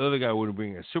 the other guy wouldn't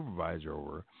bring a supervisor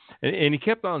over. And he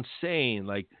kept on saying,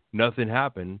 like, nothing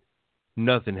happened.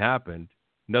 It's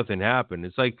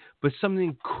like, but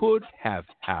something could have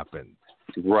happened.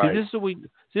 Right. See,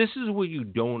 this is what you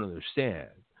don't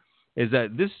understand, is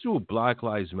that this is what Black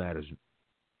Lives Matter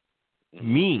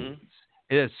means.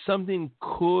 That something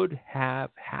could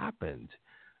have happened.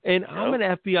 And I'm an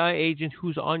FBI agent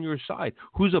who's on your side,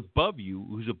 who's above you,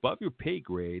 who's above your pay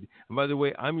grade. And by the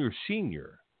way, I'm your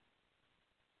senior.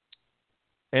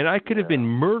 And I could have been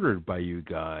murdered by you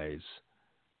guys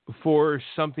for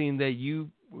something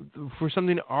for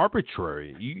something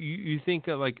arbitrary. You think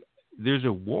like there's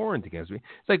a warrant against me.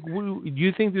 It's like, do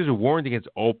you think there's a warrant against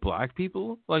all black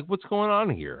people? Like, what's going on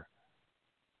here?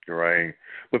 Right.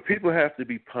 But people have to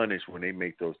be punished when they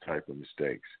make those type of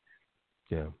mistakes.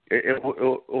 Yeah.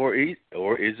 Or is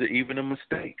it even a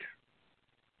mistake?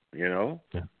 Yeah.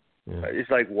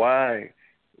 It's like, why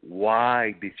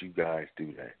did you guys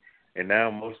do that? And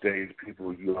now most days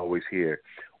you always hear,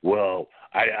 well,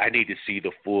 I need to see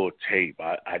the full tape.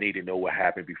 I need to know what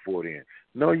happened before then.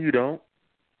 No, you don't.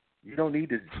 You don't need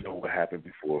to know what happened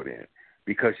before then,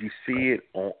 because you see it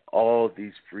on all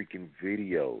these freaking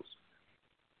videos.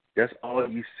 That's all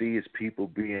you see is people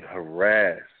being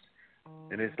harassed.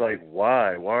 And it's like,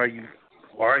 why? Why are you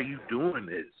doing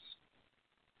this?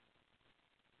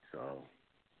 So,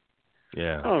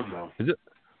 yeah. I don't know.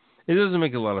 It doesn't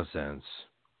make a lot of sense.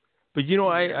 But,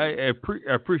 I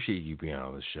appreciate you being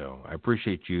on the show. I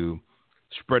appreciate you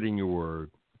spreading your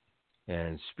word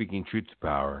and speaking truth to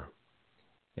power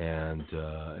and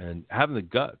having the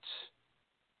guts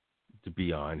to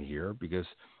be on here, because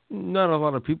not a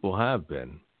lot of people have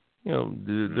been.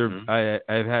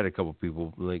 I've had a couple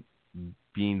people like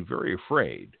being very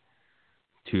afraid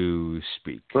to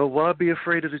speak. Well, why be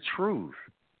afraid of the truth?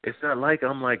 It's not like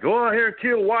I'm like, go out here and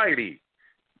kill Whitey.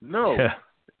 No,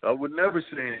 I would never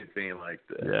say anything like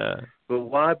that. Yeah. But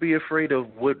why be afraid of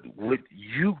what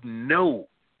you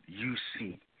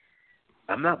see?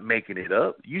 I'm not making it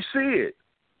up. You see it.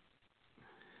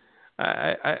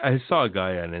 I saw a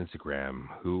guy on Instagram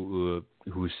who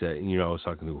said, I was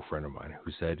talking to a friend of mine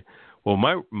who said, "Well,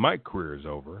 my career is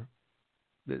over."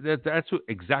 That's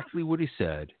exactly what he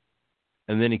said,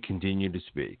 and then he continued to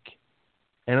speak,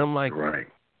 and I'm like, right.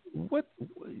 What,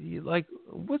 like,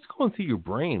 what's going through your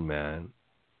brain, man?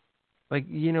 Like,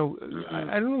 I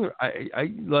don't know.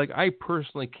 I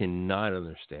personally cannot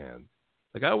understand.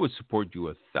 Like, I would support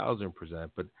you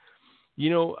 1,000%, but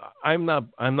I'm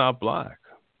not black,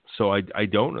 so I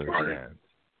don't understand. Right.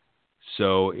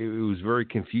 So it was very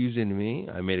confusing to me.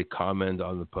 I made a comment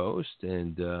on the post,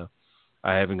 and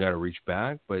I haven't got to reach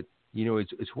back. But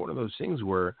it's one of those things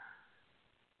where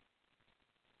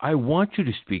I want you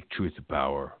to speak truth to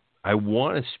power. I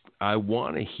want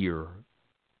to hear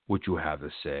what you have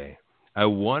to say. I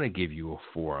want to give you a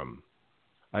forum.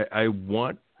 I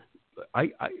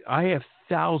have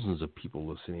thousands of people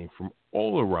listening from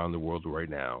all around the world right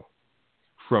now,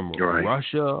 from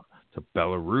Russia to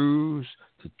Belarus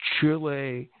to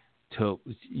Chile to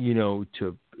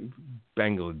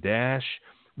Bangladesh.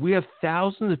 We have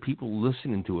thousands of people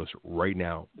listening to us right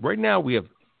now. Right now, we have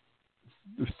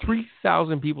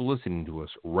 3,000 people listening to us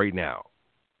right now.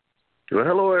 Well,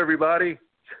 hello, everybody.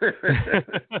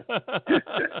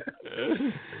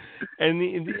 and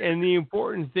the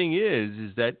important thing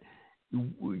is that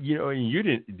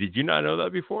did you not know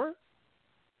that before?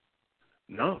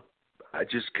 No, I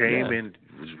just came and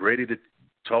was ready to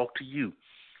talk to you.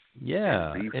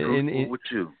 Yeah, and be fruitful with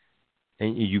you.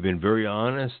 And you've been very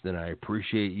honest, and I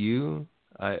appreciate you.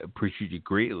 I appreciate you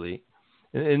greatly.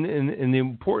 And the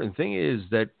important thing is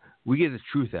that we get the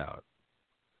truth out,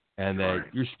 and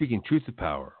that you're speaking truth to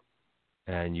power.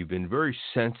 And you've been very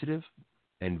sensitive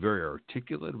and very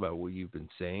articulate about what you've been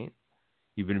saying.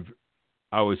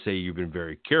 I would say you've been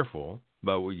very careful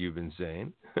about what you've been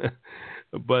saying.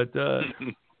 but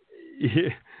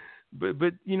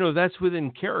that's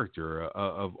within character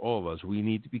of all of us. We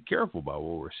need to be careful about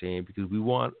what we're saying because we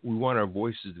want our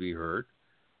voices to be heard.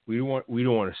 We don't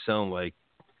want to sound like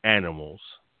animals.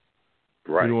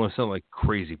 Right. We don't want to sound like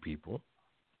crazy people.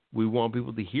 We want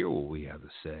people to hear what we have to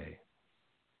say.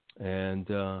 And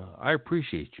I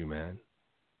appreciate you, man.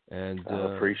 And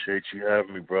I appreciate you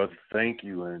having me, brother. Thank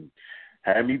you, and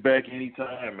have me back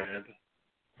anytime, man.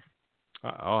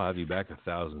 I'll have you back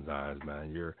 1,000 times,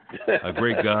 man. You're a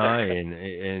great guy,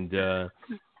 and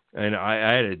I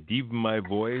had to deepen my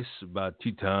voice about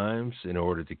 2 times in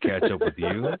order to catch up with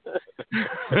you,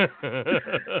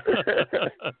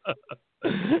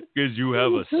 because you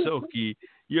have a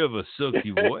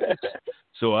silky voice.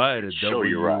 So I had to double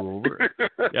you over.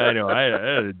 Yeah, I know. I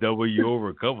had to double you over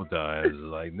a couple times.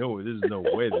 Like, no, there's no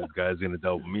way this guy's gonna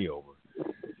double me over.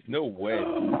 No way.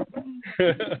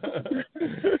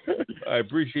 I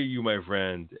appreciate you, my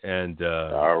friend, and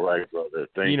all right, brother.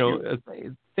 Thank you.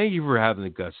 Thank you for having the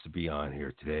guts to be on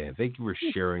here today, and thank you for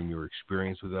sharing your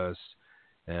experience with us.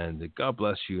 And God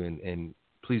bless you, and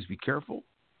please be careful.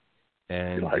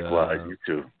 And likewise, you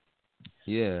too.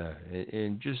 Yeah,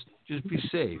 and just be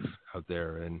safe out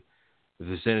there. And if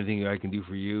there's anything I can do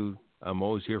for you, I'm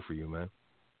always here for you, man.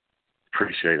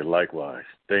 Appreciate it. Likewise.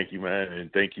 Thank you, man,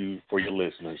 and thank you for your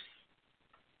listeners.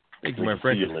 Thank you, my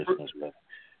friend. Your listeners, man.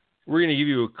 We're going to give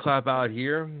you a clap out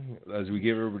here as we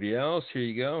give everybody else. Here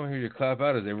you go. Here's your clap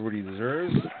out as everybody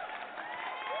deserves.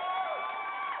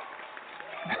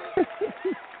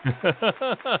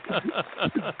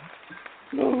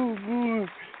 Oh, boy.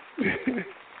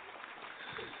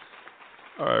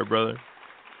 All right, brother.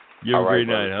 You have a great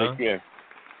night, huh? Take care.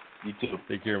 You too.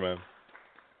 Take care, man.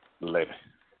 Later.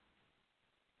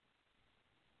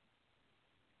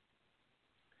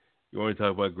 You want to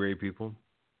talk about great people?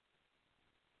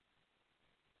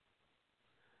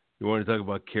 You want to talk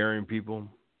about caring people?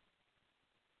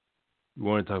 You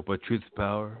want to talk about truth to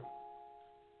power?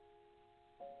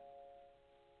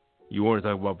 You want to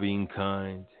talk about being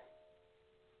kind?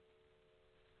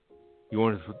 You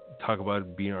want to talk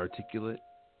about being articulate?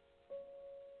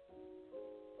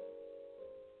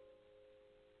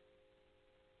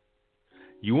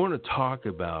 You want to talk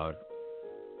about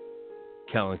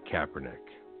Colin Kaepernick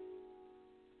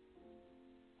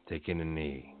taking a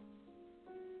knee?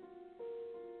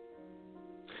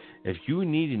 If you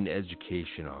need an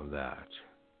education on that,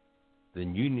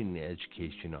 then you need an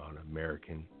education on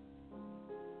American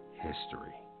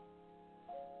history.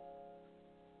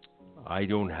 I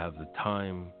don't have the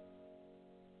time,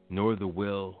 nor the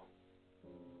will,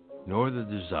 nor the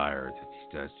desire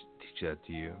to teach that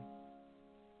to you.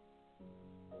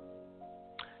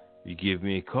 If you give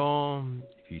me a call,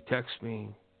 if you text me,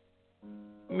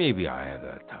 maybe I have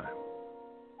that time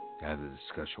to have the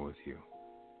discussion with you.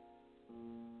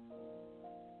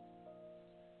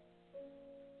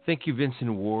 Thank you,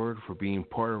 Vincent Ward, for being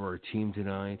part of our team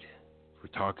tonight, for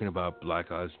talking about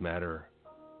Black Lives Matter,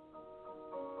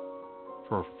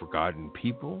 for forgotten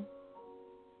people.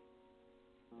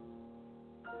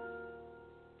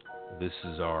 This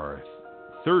is our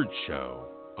third show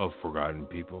of Forgotten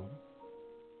People,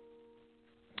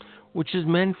 which is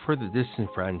meant for the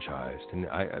disenfranchised. And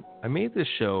I made this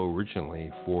show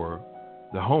originally for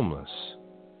the homeless.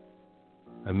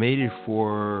 I made it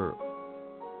for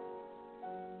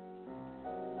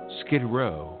Skid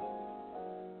Row.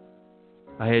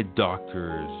 I had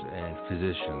doctors and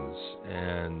physicians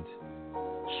and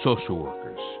social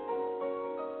workers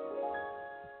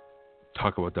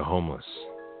talk about the homeless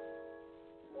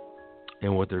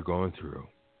and what they're going through.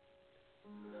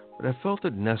 But I felt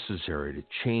it necessary to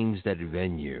change that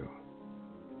venue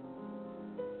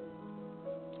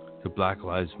to Black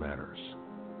Lives Matters,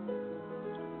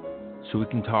 so we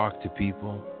can talk to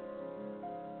people,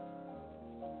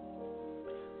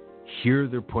 hear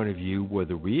their point of view,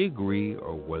 whether we agree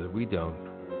or whether we don't,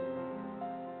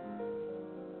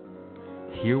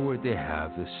 hear what they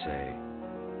have to say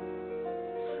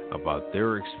about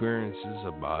their experiences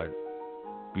about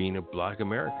being a Black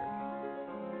American.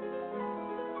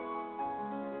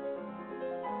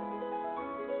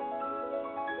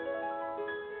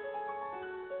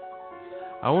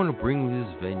 I want to bring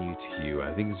this venue to you.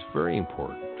 I think it's very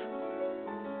important.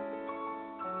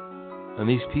 And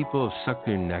these people have sucked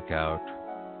their neck out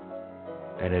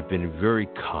and have been very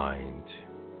kind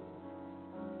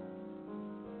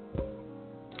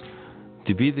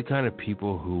to be the kind of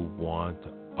people who want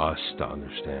us to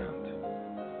understand.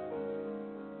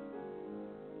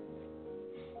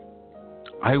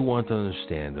 I want to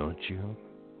understand, don't you?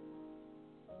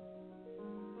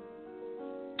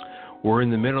 We're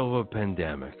in the middle of a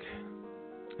pandemic,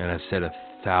 and I've said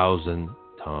 1,000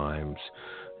 times,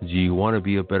 do you want to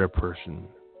be a better person?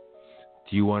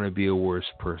 Do you want to be a worse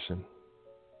person?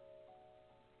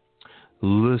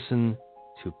 Listen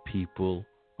to people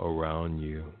around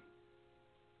you.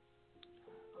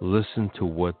 Listen to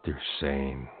what they're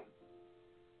saying.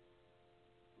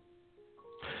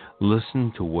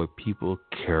 Listen to what people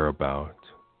care about.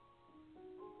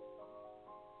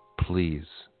 Please,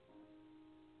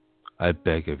 I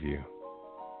beg of you,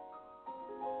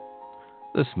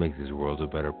 let's make this world a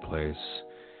better place.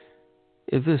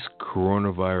 If this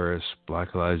coronavirus,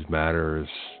 Black Lives Matters,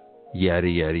 yada,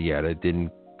 yada, yada,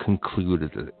 didn't conclude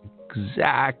at the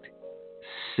exact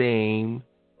same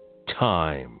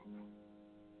time,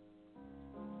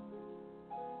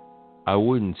 I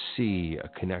wouldn't see a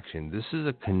connection. This is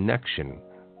a connection.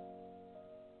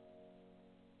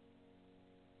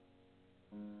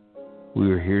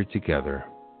 We are here together.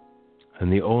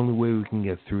 And the only way we can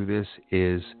get through this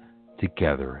is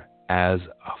together as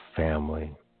a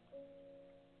family.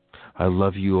 I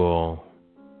love you all.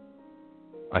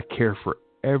 I care for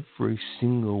every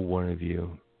single one of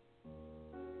you.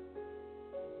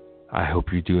 I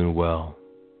hope you're doing well.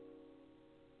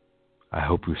 I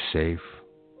hope you're safe.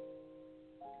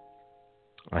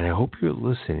 And I hope you're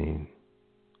listening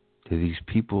to these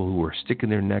people who are sticking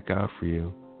their neck out for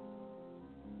you,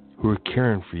 who are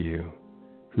caring for you,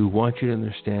 who want you to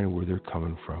understand where they're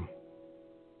coming from.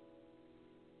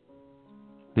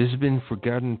 This has been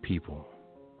Forgotten People.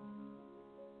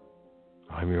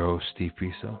 I'm your host, Steve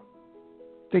Pisa.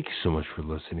 Thank you so much for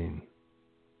listening.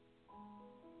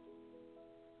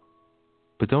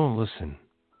 But don't listen.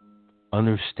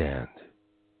 Understand.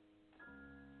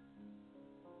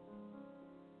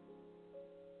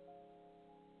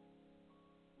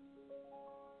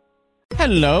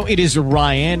 Hello, it is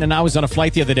Ryan, and I was on a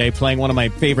flight the other day playing one of my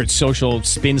favorite social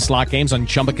spin slot games on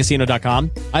ChumbaCasino.com.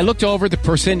 I looked over at the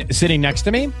person sitting next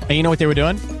to me, and you know what they were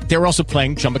doing? They were also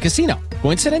playing Chumba Casino.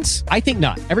 Coincidence? I think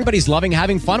not. Everybody's loving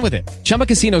having fun with it. Chumba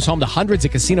Casino is home to hundreds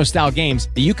of casino-style games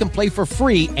that you can play for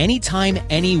free anytime,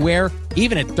 anywhere,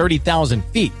 even at 30,000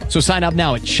 feet. So sign up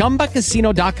now at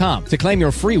ChumbaCasino.com to claim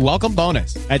your free welcome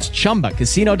bonus. That's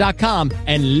ChumbaCasino.com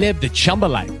and live the Chumba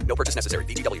life. No purchase necessary.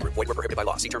 VGW Group. Void where prohibited by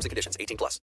law. See terms and conditions. 18+.